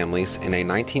other families in a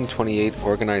 1928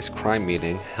 organized crime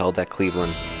meeting held at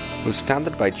Cleveland. It was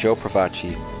founded by Joe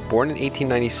Pravacci. Born in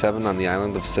 1897 on the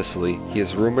island of Sicily, he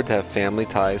is rumored to have family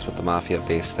ties with the Mafia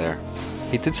based there.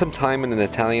 He did some time in an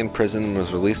Italian prison and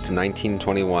was released in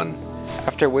 1921,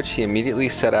 after which he immediately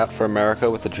set out for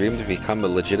America with the dream to become a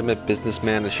legitimate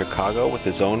businessman in Chicago with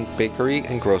his own bakery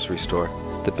and grocery store.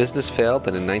 The business failed,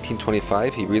 and in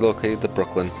 1925 he relocated to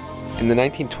Brooklyn. In the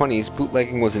 1920s,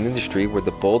 bootlegging was an industry where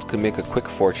the bold could make a quick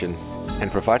fortune,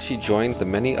 and Pravacci joined the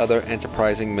many other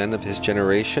enterprising men of his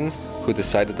generation who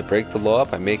decided to break the law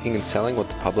by making and selling what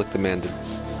the public demanded.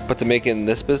 But to make it in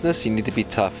this business, you need to be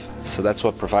tough, so that's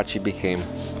what Pravacci became.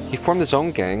 He formed his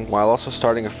own gang while also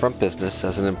starting a front business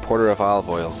as an importer of olive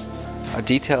oil, a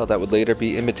detail that would later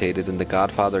be imitated in the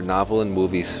Godfather novel and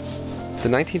movies. The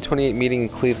 1928 meeting in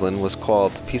Cleveland was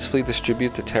called to peacefully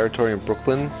distribute the territory in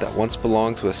Brooklyn that once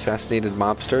belonged to assassinated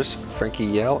mobsters Frankie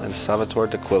Yale and Salvatore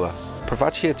D'Aquila.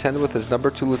 Pravacci attended with his No.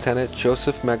 2 Lieutenant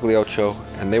Joseph Magliocco,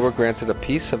 and they were granted a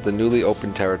piece of the newly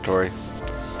opened territory.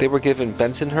 They were given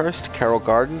Bensonhurst, Carroll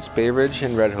Gardens, Bay Ridge,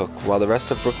 and Red Hook, while the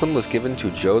rest of Brooklyn was given to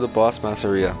Joe the Boss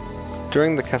Masseria.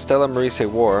 During the Castellamaresse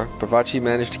War, Pravacci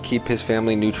managed to keep his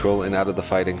family neutral and out of the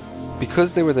fighting.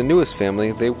 Because they were the newest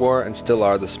family, they were and still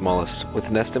are the smallest, with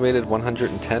an estimated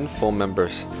 110 full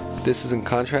members. This is in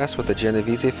contrast with the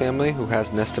Genovese family, who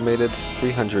has an estimated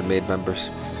 300 made members.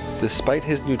 Despite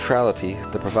his neutrality,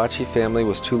 the Pravacci family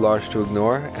was too large to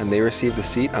ignore, and they received a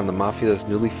seat on the Mafia's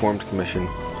newly formed commission.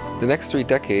 The next 3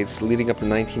 decades, leading up to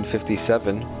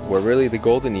 1957, were really the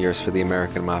golden years for the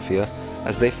American Mafia,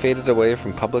 as they faded away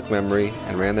from public memory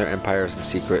and ran their empires in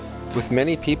secret, with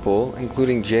many people,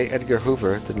 including J. Edgar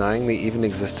Hoover, denying they even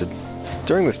existed.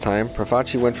 During this time,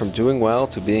 Pravacci went from doing well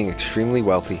to being extremely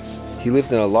wealthy. He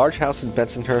lived in a large house in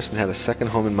Bensonhurst and had a second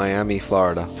home in Miami,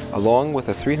 Florida, along with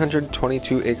a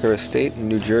 322-acre estate in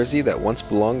New Jersey that once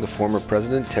belonged to former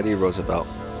President Teddy Roosevelt.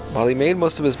 While he made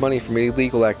most of his money from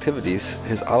illegal activities,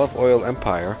 his olive oil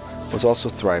empire was also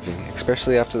thriving,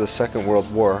 especially after the Second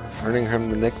World War, earning him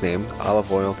the nickname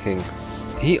Olive Oil King.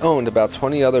 He owned about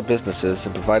 20 other businesses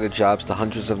and provided jobs to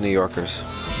hundreds of New Yorkers.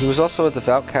 He was also a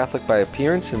devout Catholic by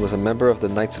appearance and was a member of the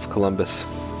Knights of Columbus.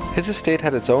 His estate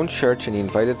had its own church, and he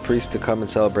invited priests to come and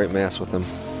celebrate Mass with him.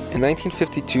 In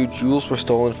 1952, jewels were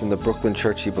stolen from the Brooklyn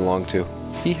church he belonged to.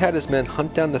 He had his men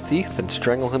hunt down the thief and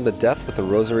strangle him to death with a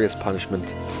rosary as punishment.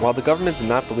 While the government did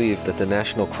not believe that the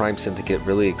National Crime Syndicate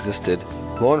really existed,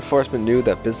 law enforcement knew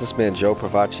that businessman Joe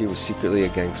Pravacci was secretly a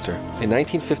gangster. In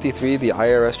 1953, the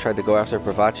IRS tried to go after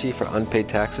Pravacci for unpaid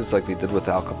taxes like they did with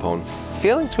Al Capone.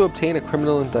 Failing to obtain a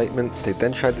criminal indictment, they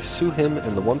then tried to sue him,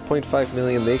 and the $1.5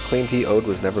 million they claimed he owed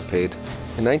was never paid.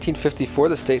 In 1954,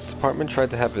 the State Department tried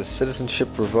to have his citizenship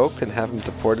revoked and have him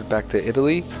deported back to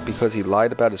Italy because he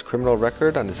lied about his criminal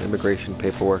record on his immigration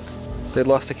paperwork. They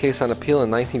lost the case on appeal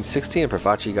in 1960, and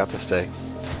Pravacci got to stay.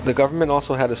 The government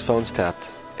also had his phones tapped.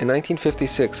 In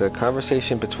 1956, a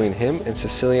conversation between him and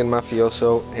Sicilian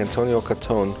mafioso Antonio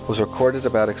Catone was recorded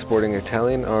about exporting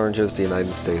Italian oranges to the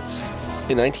United States.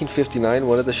 In 1959,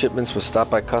 one of the shipments was stopped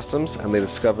by customs, and they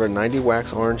discovered 90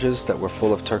 wax oranges that were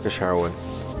full of Turkish heroin.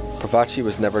 Pravacci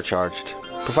was never charged.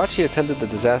 Pravacci attended the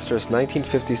disastrous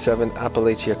 1957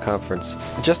 Appalachia Conference.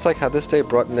 And just like how this day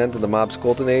brought an end to the mob's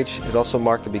golden age, it also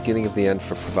marked the beginning of the end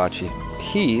for Pravacci.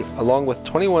 He, along with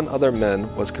 21 other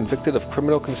men, was convicted of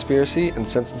criminal conspiracy and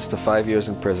sentenced to 5 years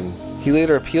in prison. He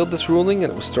later appealed this ruling,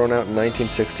 and it was thrown out in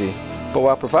 1960. But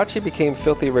while Pravacci became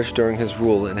filthy rich during his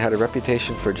rule and had a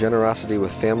reputation for generosity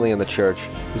with family and the church,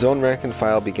 his own rank and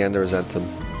file began to resent him.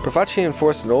 Pravacci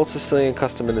enforced an old Sicilian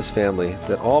custom in his family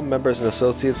that all members and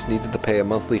associates needed to pay a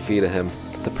monthly fee to him.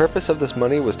 The purpose of this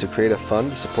money was to create a fund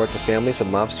to support the families of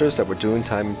mobsters that were doing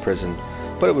time in prison,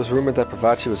 but it was rumored that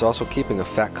Pravacci was also keeping a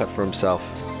fat cut for himself.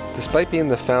 Despite being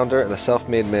the founder and a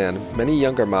self-made man, many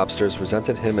younger mobsters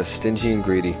resented him as stingy and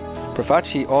greedy.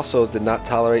 Pravacci also did not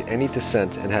tolerate any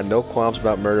dissent and had no qualms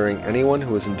about murdering anyone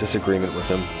who was in disagreement with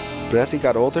him. But as he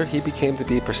got older, he became to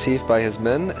be perceived by his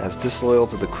men as disloyal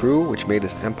to the crew, which made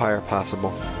his empire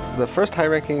possible. The first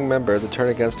high-ranking member to turn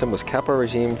against him was Capo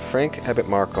Regime Frank Abbott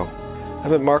Marco.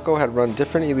 Abbott Marco had run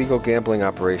different illegal gambling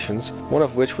operations, one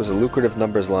of which was a lucrative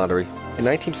numbers lottery. In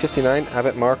 1959,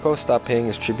 Abbott Marco stopped paying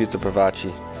his tribute to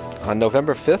Pravacci. On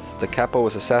November 5th, the capo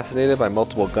was assassinated by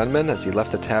multiple gunmen as he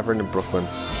left a tavern in Brooklyn.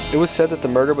 It was said that the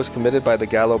murder was committed by the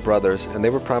Gallo brothers, and they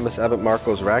were promised Abbott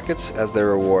Marco's rackets as their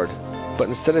reward. but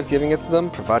instead of giving it to them,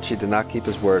 Provaci did not keep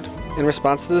his word. In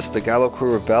response to this, the Gallo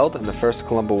crew rebelled and the First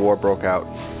Colombo War broke out.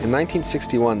 In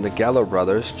 1961, the Gallo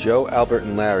brothers, Joe, Albert,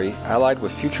 and Larry, allied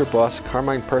with future boss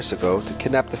Carmine Persico to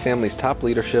kidnap the family's top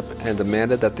leadership and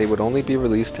demanded that they would only be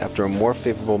released after a more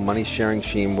favorable money-sharing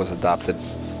scheme was adopted.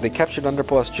 They captured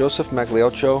underboss Joseph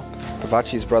Magliocco,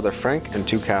 Provaci's brother Frank, and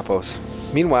two capos.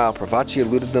 Meanwhile, Provaci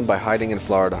eluded them by hiding in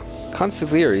Florida.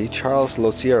 Consigliere Charles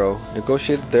Lociero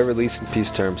negotiated their release in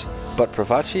peace terms, but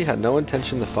Provaci had no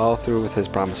intention to follow through with his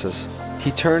promises.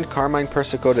 He turned Carmine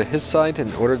Persico to his side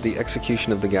and ordered the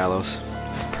execution of the gallows.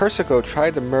 Persico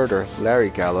tried to murder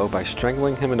Larry Gallo by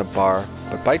strangling him in a bar,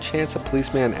 but by chance a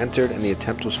policeman entered and the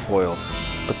attempt was foiled.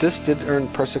 But this did earn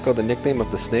Persico the nickname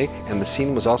of the Snake, and the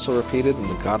scene was also repeated in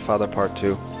The Godfather Part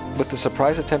 2. But the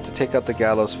surprise attempt to take out the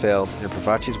gallows failed, and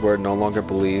Provaci's word no longer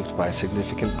believed by a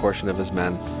significant portion of his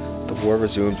men. The war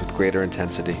resumed with greater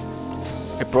intensity.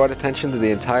 It brought attention to the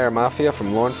entire mafia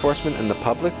from law enforcement and the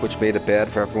public, which made it bad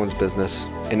for everyone's business.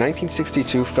 In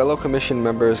 1962, fellow commission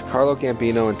members Carlo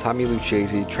Gambino and Tommy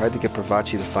Lucchese tried to get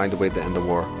Provaci to find a way to end the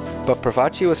war. But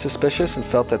Provaci was suspicious and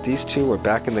felt that these two were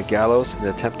backing the gallows in an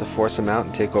attempt to force him out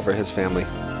and take over his family.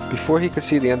 Before he could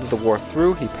see the end of the war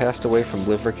through, he passed away from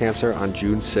liver cancer on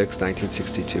June 6,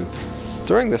 1962.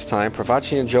 During this time,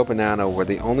 Provaci and Joe Bonanno were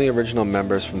the only original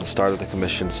members from the start of the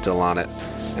commission still on it,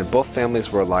 and both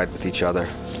families were allied with each other.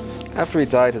 After he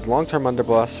died, his long-term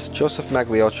underboss, Joseph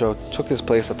Magliocco, took his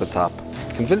place at the top.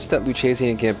 Convinced that Lucchese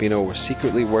and Gambino were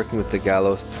secretly working with the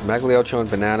gallows, Magliocco and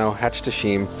Bonanno hatched a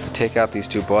scheme to take out these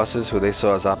two bosses who they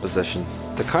saw as opposition.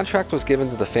 The contract was given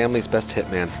to the family's best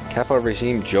hitman, Capo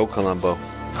Regime Joe Colombo.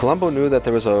 Colombo knew that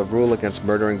there was a rule against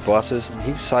murdering bosses, and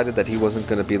he decided that he wasn't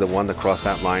going to be the one to cross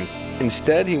that line.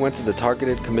 Instead, he went to the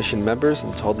targeted commission members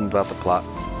and told them about the plot.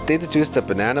 They deduced that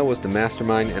Bonanno was the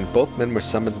mastermind, and both men were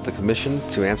summoned to the commission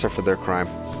to answer for their crime.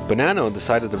 Bonanno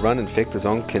decided to run and faked his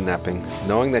own kidnapping,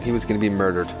 knowing that he was going to be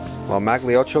murdered, while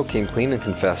Magliocco came clean and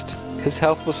confessed. His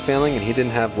health was failing and he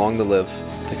didn't have long to live.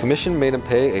 The commission made him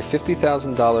pay a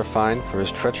 $50,000 fine for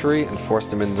his treachery and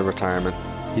forced him into retirement.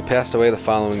 He passed away the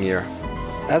following year.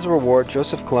 As a reward,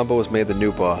 Joseph Colombo was made the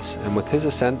new boss, and with his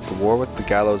ascent, the war with the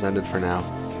gallows ended for now.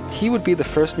 He would be the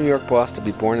first New York boss to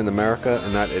be born in America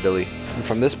and not Italy, and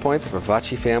from this point the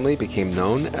Provaci family became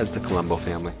known as the Colombo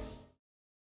family.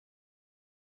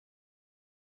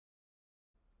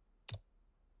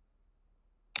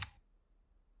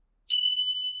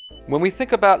 When we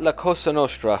think about La Cosa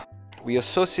Nostra, we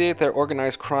associate their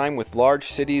organized crime with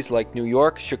large cities like New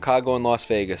York, Chicago, and Las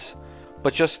Vegas.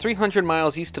 But just 300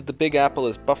 miles east of the Big Apple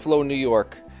is Buffalo, New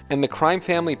York, and the crime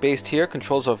family based here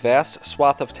controls a vast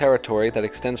swath of territory that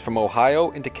extends from Ohio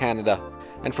into Canada.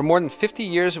 And for more than 50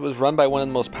 years it was run by one of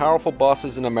the most powerful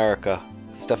bosses in America,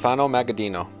 Stefano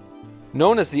Magaddino.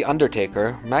 Known as the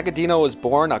Undertaker, Magaddino was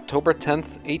born October 10,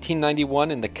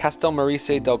 1891 in the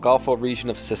Castellamaresse del Golfo region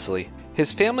of Sicily.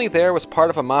 His family there was part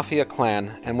of a mafia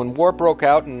clan, and when war broke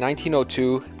out in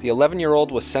 1902, the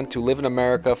 11-year-old was sent to live in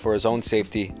America for his own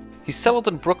safety. He settled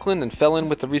in Brooklyn and fell in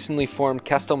with the recently formed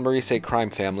Castellamaresse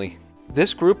crime family.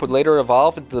 This group would later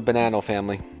evolve into the Bonanno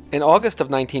family. In August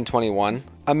of 1921,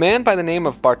 a man by the name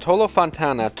of Bartolo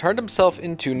Fontana turned himself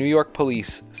into New York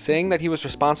police, saying that he was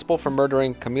responsible for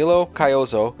murdering Camillo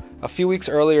Caioso a few weeks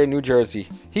earlier in New Jersey.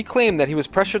 He claimed that he was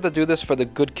pressured to do this for the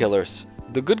Good Killers.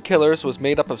 The Good Killers was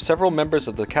made up of several members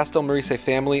of the Castellamaresse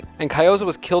family, and Caioso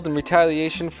was killed in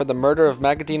retaliation for the murder of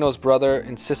Magaddino's brother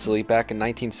in Sicily back in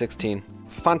 1916.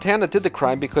 Fontana did the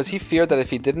crime because he feared that if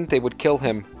he didn't, they would kill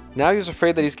him. Now he was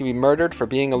afraid that he's going to be murdered for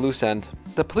being a loose end.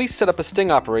 The police set up a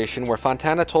sting operation where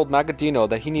Fontana told Magaddino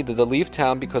that he needed to leave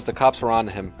town because the cops were on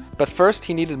him. But first,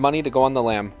 he needed money to go on the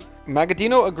lam.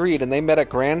 Magaddino agreed and they met at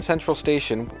Grand Central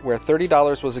Station where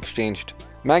 $30 was exchanged.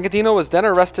 Magaddino was then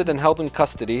arrested and held in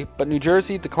custody, but New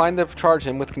Jersey declined to charge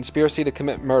him with conspiracy to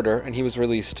commit murder and he was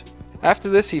released. After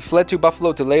this, he fled to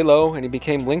Buffalo to lay low, and he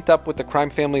became linked up with the crime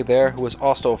family there, who was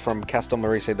also from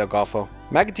Castellamaresse del Golfo.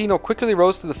 Magaddino quickly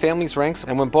rose through the family's ranks,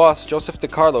 and when boss Joseph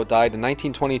DiCarlo died in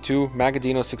 1922,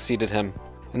 Magaddino succeeded him.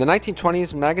 In the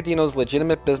 1920s, Magaddino's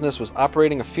legitimate business was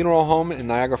operating a funeral home in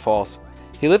Niagara Falls.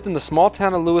 He lived in the small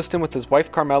town of Lewiston with his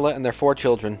wife Carmela and their 4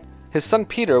 children. His son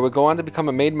Peter would go on to become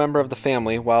a made member of the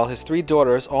family, while his 3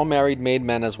 daughters all married made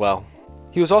men as well.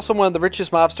 He was also one of the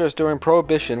richest mobsters during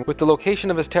Prohibition, with the location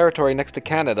of his territory next to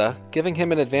Canada, giving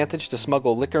him an advantage to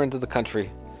smuggle liquor into the country.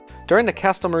 During the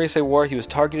Castellamaresse War, he was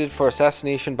targeted for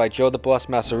assassination by Joe the Boss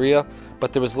Masseria,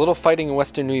 but there was little fighting in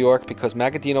western New York because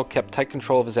Magaddino kept tight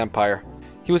control of his empire.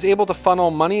 He was able to funnel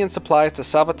money and supplies to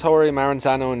Salvatore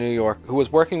Maranzzano in New York, who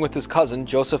was working with his cousin,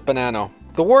 Joseph Bonanno.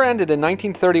 The war ended in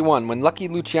 1931 when Lucky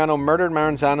Luciano murdered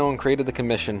Maranzzano and created the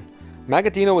commission.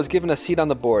 Magaddino was given a seat on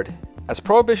the board. As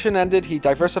Prohibition ended, he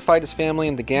diversified his family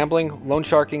into gambling, loan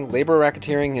sharking, labor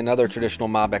racketeering, and other traditional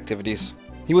mob activities.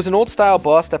 He was an old-style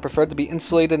boss that preferred to be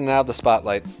insulated and out of the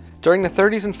spotlight. During the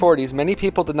 30s and 40s, many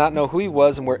people did not know who he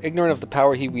was and were ignorant of the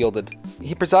power he wielded.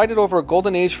 He presided over a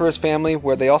golden age for his family,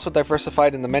 where they also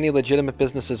diversified into many legitimate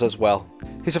businesses as well.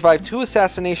 He survived 2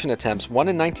 assassination attempts, one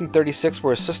in 1936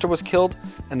 where his sister was killed,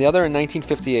 and the other in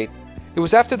 1958. It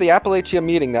was after the Appalachia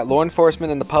meeting that law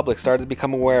enforcement and the public started to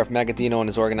become aware of Magaddino and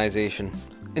his organization.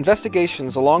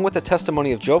 Investigations, along with the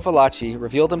testimony of Joe Valachi,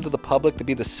 revealed him to the public to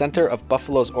be the center of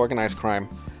Buffalo's organized crime.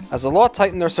 As the law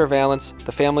tightened their surveillance,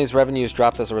 the family's revenues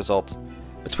dropped as a result.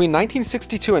 Between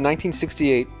 1962 and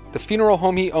 1968, the funeral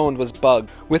home he owned was bugged,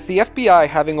 with the FBI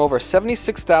having over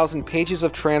 76,000 pages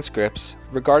of transcripts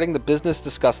regarding the business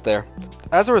discussed there.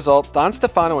 As a result, Don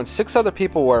Stefano and 6 other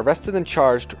people were arrested and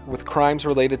charged with crimes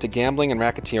related to gambling and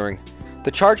racketeering.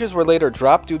 The charges were later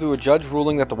dropped due to a judge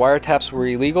ruling that the wiretaps were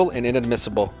illegal and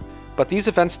inadmissible. But these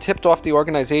events tipped off the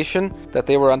organization that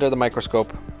they were under the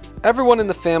microscope. Everyone in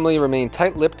the family remained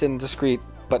tight-lipped and discreet,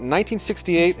 but in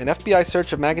 1968, an FBI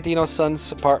search of Magaddino's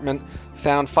son's apartment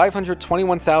found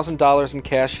 $521,000 in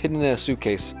cash hidden in a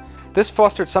suitcase. This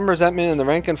fostered some resentment in the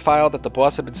rank and file that the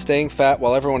boss had been staying fat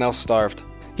while everyone else starved.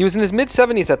 He was in his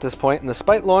mid-70s at this point, and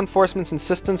despite law enforcement's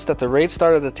insistence that the raid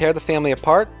started to tear the family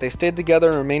apart, they stayed together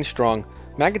and remained strong.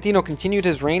 Magaddino continued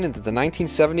his reign into the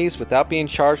 1970s without being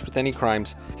charged with any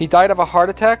crimes. He died of a heart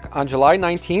attack on July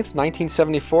 19,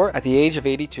 1974, at the age of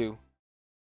 82.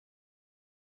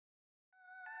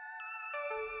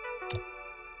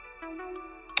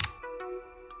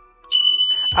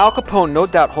 Al Capone no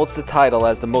doubt holds the title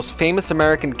as the most famous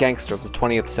American gangster of the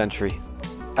 20th century.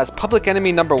 As public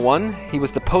enemy number 1, he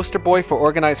was the poster boy for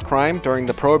organized crime during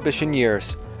the Prohibition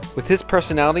years, with his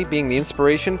personality being the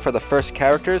inspiration for the first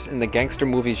characters in the gangster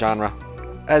movie genre.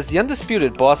 As the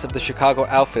undisputed boss of the Chicago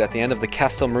outfit at the end of the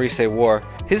Castellamaresse War,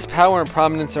 his power and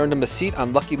prominence earned him a seat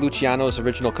on Lucky Luciano's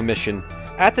original commission.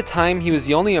 At the time, he was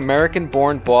the only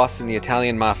American-born boss in the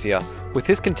Italian Mafia, with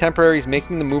his contemporaries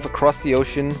making the move across the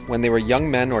ocean when they were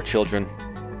young men or children.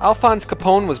 Alphonse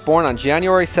Capone was born on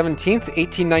January 17,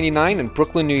 1899 in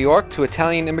Brooklyn, New York, to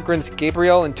Italian immigrants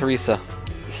Gabriel and Teresa.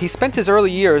 He spent his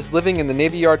early years living in the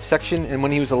Navy Yard section, and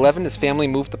when he was 11, his family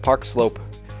moved to Park Slope.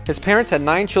 His parents had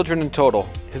 9 children in total.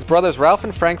 His brothers Ralph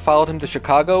and Frank followed him to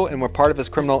Chicago and were part of his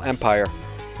criminal empire.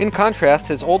 In contrast,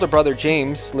 his older brother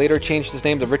James later changed his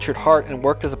name to Richard Hart and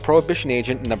worked as a prohibition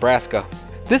agent in Nebraska.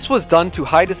 This was done to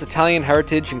hide his Italian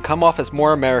heritage and come off as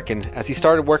more American, as he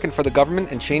started working for the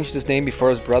government and changed his name before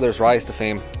his brother's rise to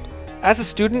fame. As a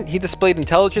student, he displayed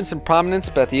intelligence and prominence,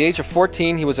 but at the age of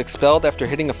 14, he was expelled after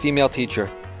hitting a female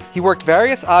teacher. He worked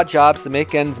various odd jobs to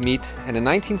make ends meet, and in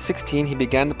 1916, he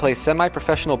began to play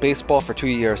semi-professional baseball for 2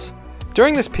 years.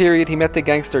 During this period, he met the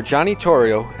gangster Johnny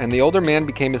Torrio, and the older man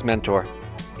became his mentor.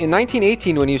 In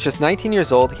 1918, when he was just 19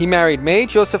 years old, he married May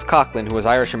Joseph Coughlin, who was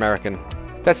Irish-American.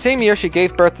 That same year, she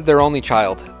gave birth to their only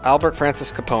child, Albert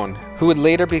Francis Capone, who would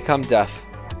later become deaf.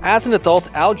 As an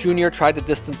adult, Al Jr. tried to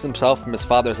distance himself from his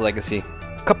father's legacy.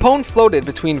 Capone floated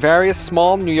between various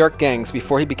small New York gangs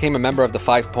before he became a member of the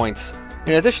 5 Points.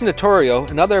 In addition to Torrio,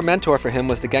 another mentor for him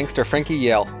was the gangster Frankie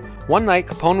Yale. One night,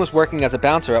 Capone was working as a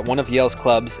bouncer at one of Yale's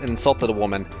clubs and insulted a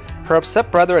woman. Her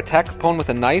upset brother attacked Capone with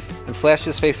a knife and slashed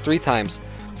his face 3 times.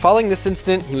 Following this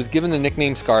incident, he was given the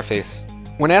nickname Scarface.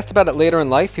 When asked about it later in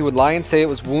life, he would lie and say it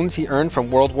was wounds he earned from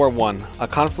World War I, a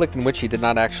conflict in which he did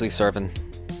not actually serve in.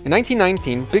 In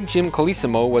 1919, Big Jim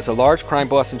Colissimo was a large crime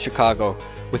boss in Chicago,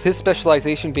 with his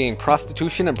specialization being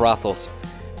prostitution and brothels.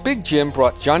 Big Jim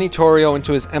brought Johnny Torrio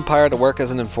into his empire to work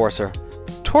as an enforcer.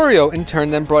 Torrio, in turn,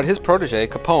 then brought his protege,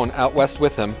 Capone, out west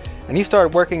with him, and he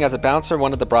started working as a bouncer in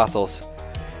one of the brothels.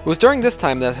 It was during this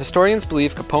time that historians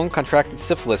believe Capone contracted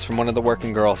syphilis from one of the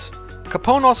working girls.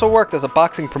 Capone also worked as a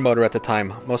boxing promoter at the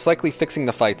time, most likely fixing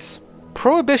the fights.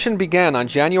 Prohibition began on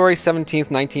January 17,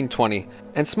 1920,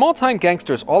 and small-time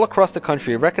gangsters all across the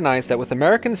country recognized that with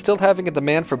Americans still having a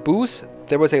demand for booze,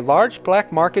 there was a large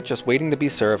black market just waiting to be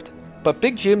served. But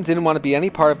Big Jim didn't want to be any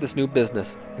part of this new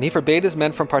business, and he forbade his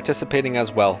men from participating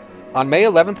as well. On May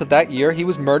 11th of that year, he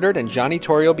was murdered and Johnny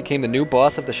Torrio became the new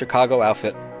boss of the Chicago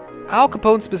outfit. Al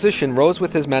Capone's position rose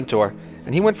with his mentor,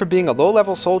 and he went from being a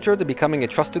low-level soldier to becoming a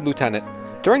trusted lieutenant.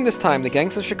 During this time, the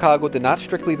gangs of Chicago did not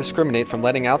strictly discriminate from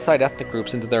letting outside ethnic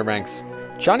groups into their ranks.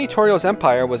 Johnny Torrio's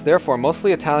empire was therefore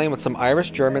mostly Italian with some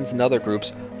Irish, Germans, and other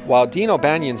groups, while Dean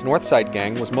O'Banion's Northside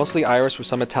gang was mostly Irish with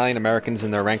some Italian Americans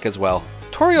in their rank as well.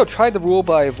 Torrio tried to rule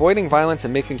by avoiding violence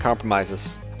and making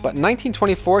compromises. But in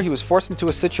 1924, he was forced into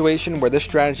a situation where this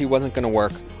strategy wasn't going to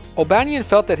work. O'Banion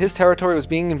felt that his territory was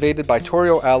being invaded by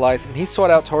Torrio allies, and he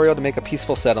sought out Torrio to make a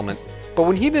peaceful settlement. But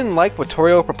when he didn't like what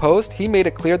Torrio proposed, he made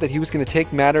it clear that he was going to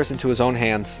take matters into his own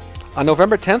hands. On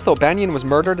November 10th, O'Banion was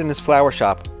murdered in his flower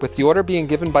shop, with the order being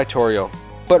given by Torrio.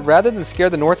 But rather than scare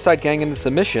the Northside gang into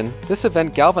submission, this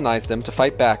event galvanized them to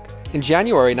fight back. In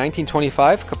January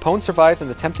 1925, Capone survived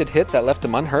an attempted hit that left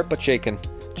him unhurt but shaken.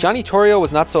 Johnny Torrio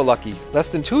was not so lucky. Less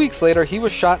than 2 weeks later, he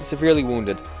was shot and severely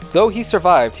wounded. Though he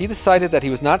survived, he decided that he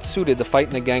was not suited to fight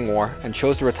in a gang war and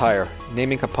chose to retire,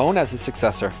 naming Capone as his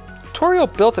successor. Torrio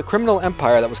built a criminal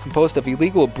empire that was composed of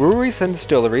illegal breweries and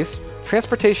distilleries,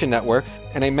 transportation networks,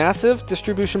 and a massive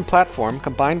distribution platform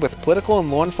combined with political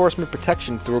and law enforcement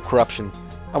protection through corruption.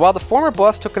 And while the former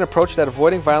boss took an approach that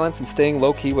avoiding violence and staying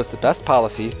low-key was the best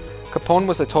policy, Capone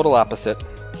was a total opposite.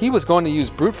 He was going to use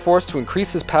brute force to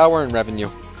increase his power and revenue.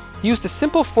 He used a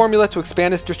simple formula to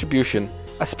expand his distribution.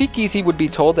 A speakeasy would be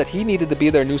told that he needed to be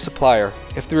their new supplier.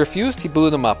 If they refused, he blew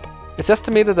them up. It's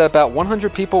estimated that about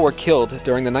 100 people were killed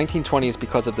during the 1920s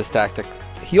because of this tactic.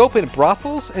 He opened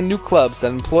brothels and new clubs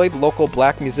that employed local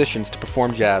black musicians to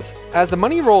perform jazz. As the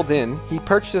money rolled in, he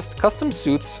purchased custom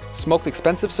suits, smoked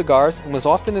expensive cigars, and was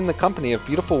often in the company of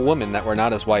beautiful women that were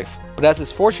not his wife. But as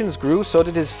his fortunes grew, so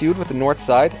did his feud with the North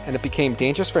Side, and it became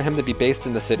dangerous for him to be based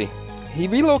in the city. He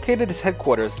relocated his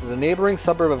headquarters to the neighboring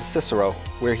suburb of Cicero,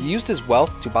 where he used his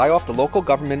wealth to buy off the local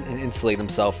government and insulate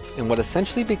himself in what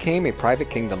essentially became a private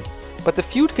kingdom. But the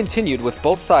feud continued, with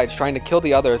both sides trying to kill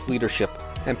the other's leadership,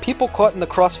 and people caught in the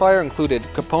crossfire included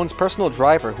Capone's personal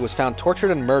driver, who was found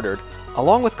tortured and murdered,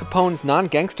 along with Capone's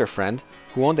non-gangster friend,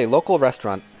 who owned a local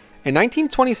restaurant. In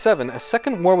 1927, a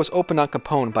second war was opened on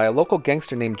Capone by a local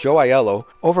gangster named Joe Aiello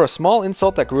over a small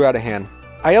insult that grew out of hand.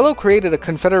 Aiello created a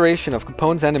confederation of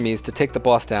Capone's enemies to take the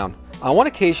boss down. On one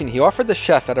occasion, he offered the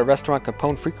chef at a restaurant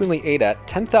Capone frequently ate at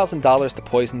 $10,000 to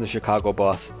poison the Chicago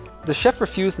boss. The chef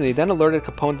refused, and he then alerted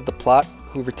Capone to the plot,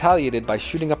 who retaliated by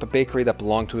shooting up a bakery that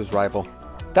belonged to his rival.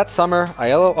 That summer,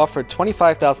 Aiello offered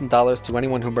 $25,000 to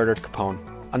anyone who murdered Capone.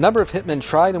 A number of hitmen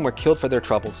tried and were killed for their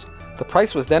troubles. The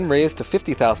price was then raised to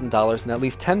 $50,000, and at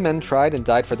least 10 men tried and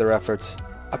died for their efforts.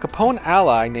 A Capone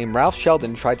ally named Ralph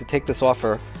Sheldon tried to take this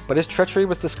offer, but his treachery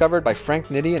was discovered by Frank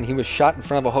Nitti, and he was shot in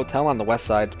front of a hotel on the west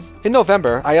side. In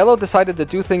November, Aiello decided to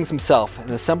do things himself and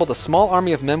assembled a small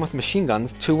army of men with machine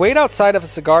guns to wait outside of a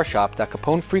cigar shop that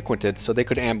Capone frequented so they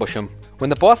could ambush him. When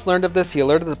the boss learned of this, he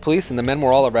alerted the police, and the men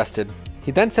were all arrested.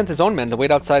 He then sent his own men to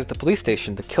wait outside at the police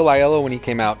station to kill Aiello when he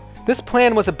came out. This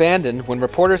plan was abandoned when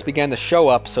reporters began to show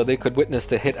up so they could witness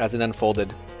the hit as it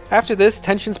unfolded. After this,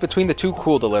 tensions between the two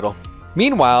cooled a little.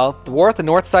 Meanwhile, the war at the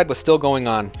North Side was still going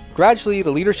on. Gradually,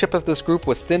 the leadership of this group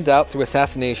was thinned out through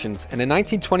assassinations, and in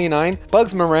 1929,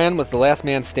 Bugs Moran was the last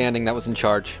man standing that was in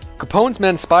charge. Capone's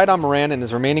men spied on Moran and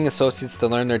his remaining associates to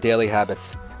learn their daily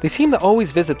habits. They seemed to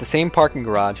always visit the same parking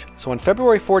garage, so on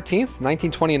February 14th,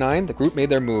 1929, the group made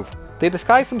their move. They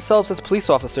disguised themselves as police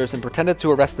officers and pretended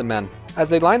to arrest the men. As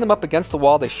they lined them up against the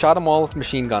wall, they shot them all with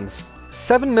machine guns.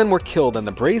 7 men were killed, and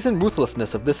the brazen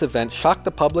ruthlessness of this event shocked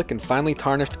the public and finally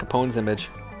tarnished Capone's image.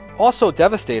 Also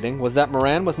devastating was that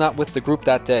Moran was not with the group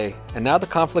that day, and now the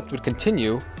conflict would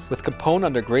continue, with Capone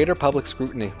under greater public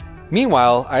scrutiny.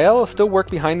 Meanwhile, Aiello still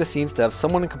worked behind the scenes to have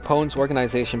someone in Capone's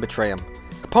organization betray him.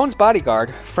 Capone's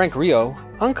bodyguard, Frank Rio,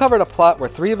 uncovered a plot where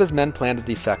 3 of his men planned a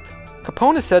defect.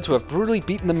 Capone is said to have brutally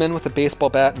beaten the men with a baseball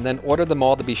bat and then ordered them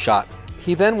all to be shot.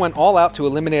 He then went all out to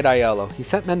eliminate Aiello. He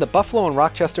sent men to Buffalo and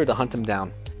Rochester to hunt him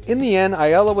down. In the end,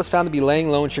 Aiello was found to be laying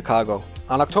low in Chicago.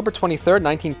 On October 23,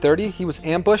 1930, he was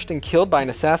ambushed and killed by an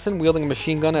assassin wielding a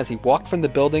machine gun as he walked from the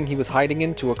building he was hiding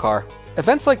in to a car.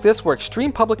 Events like this were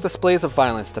extreme public displays of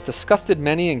violence that disgusted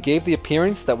many and gave the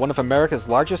appearance that one of America's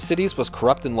largest cities was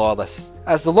corrupt and lawless.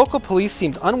 As the local police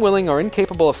seemed unwilling or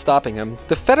incapable of stopping him,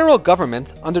 the federal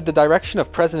government, under the direction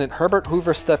of President Herbert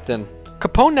Hoover, stepped in.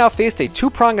 Capone now faced a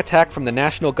 2-pronged attack from the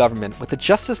national government, with the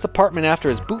Justice Department after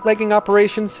his bootlegging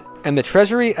operations and the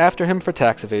Treasury after him for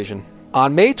tax evasion.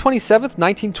 On May 27,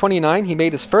 1929, he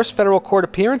made his first federal court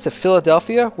appearance at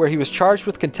Philadelphia, where he was charged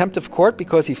with contempt of court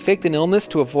because he faked an illness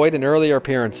to avoid an earlier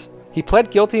appearance. He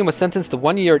pled guilty and was sentenced to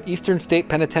 1 year at Eastern State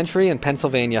Penitentiary in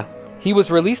Pennsylvania. He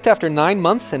was released after 9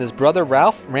 months, and his brother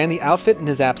Ralph ran the outfit in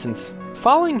his absence.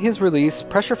 Following his release,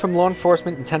 pressure from law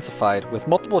enforcement intensified, with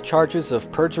multiple charges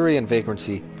of perjury and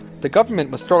vagrancy. The government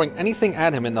was throwing anything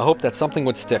at him in the hope that something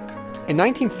would stick. In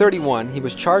 1931, he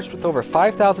was charged with over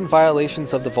 5,000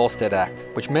 violations of the Volstead Act,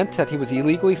 which meant that he was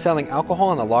illegally selling alcohol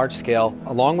on a large scale,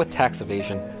 along with tax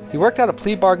evasion. He worked out a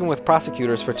plea bargain with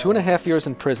prosecutors for 2.5 years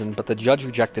in prison, but the judge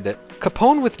rejected it.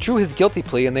 Capone withdrew his guilty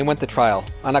plea and they went to trial.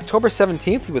 On October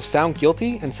 17th, he was found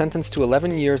guilty and sentenced to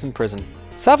 11 years in prison.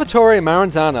 Salvatore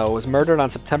Maranzzano was murdered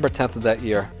on September 10th of that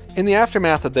year. In the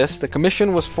aftermath of this, the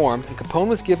commission was formed and Capone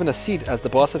was given a seat as the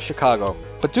boss of Chicago.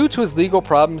 But due to his legal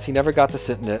problems, he never got to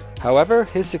sit in it. However,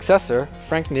 his successor,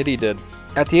 Frank Nitti, did.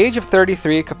 At the age of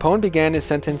 33, Capone began his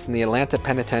sentence in the Atlanta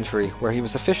penitentiary, where he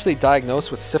was officially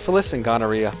diagnosed with syphilis and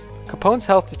gonorrhea. Capone's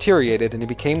health deteriorated and he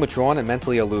became withdrawn and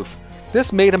mentally aloof.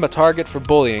 This made him a target for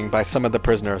bullying by some of the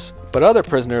prisoners, but other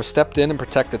prisoners stepped in and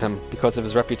protected him because of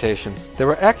his reputation. There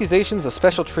were accusations of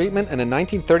special treatment, and in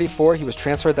 1934 he was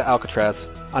transferred to Alcatraz.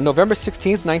 On November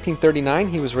 16, 1939,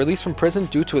 he was released from prison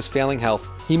due to his failing health.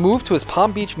 He moved to his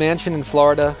Palm Beach mansion in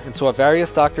Florida and saw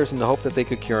various doctors in the hope that they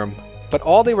could cure him. But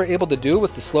all they were able to do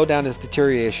was to slow down his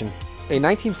deterioration. A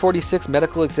 1946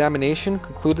 medical examination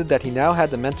concluded that he now had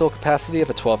the mental capacity of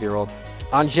a 12-year-old.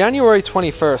 On January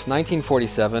 21,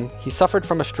 1947, he suffered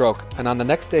from a stroke, and on the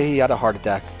next day he had a heart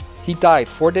attack. He died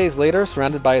 4 days later,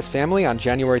 surrounded by his family, on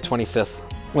January 25th.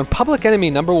 When Public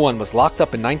Enemy No. 1 was locked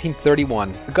up in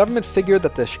 1931, the government figured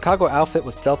that the Chicago outfit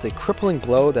was dealt a crippling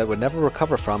blow that would never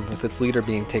recover from with its leader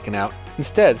being taken out.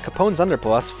 Instead, Capone's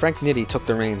underboss, Frank Nitti, took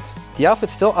the reins. The outfit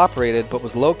still operated, but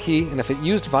was low-key, and if it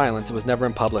used violence, it was never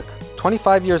in public.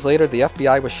 25 years later, the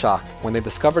FBI was shocked when they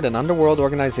discovered an underworld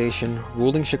organization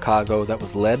ruling Chicago that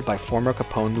was led by former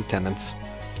Capone lieutenants.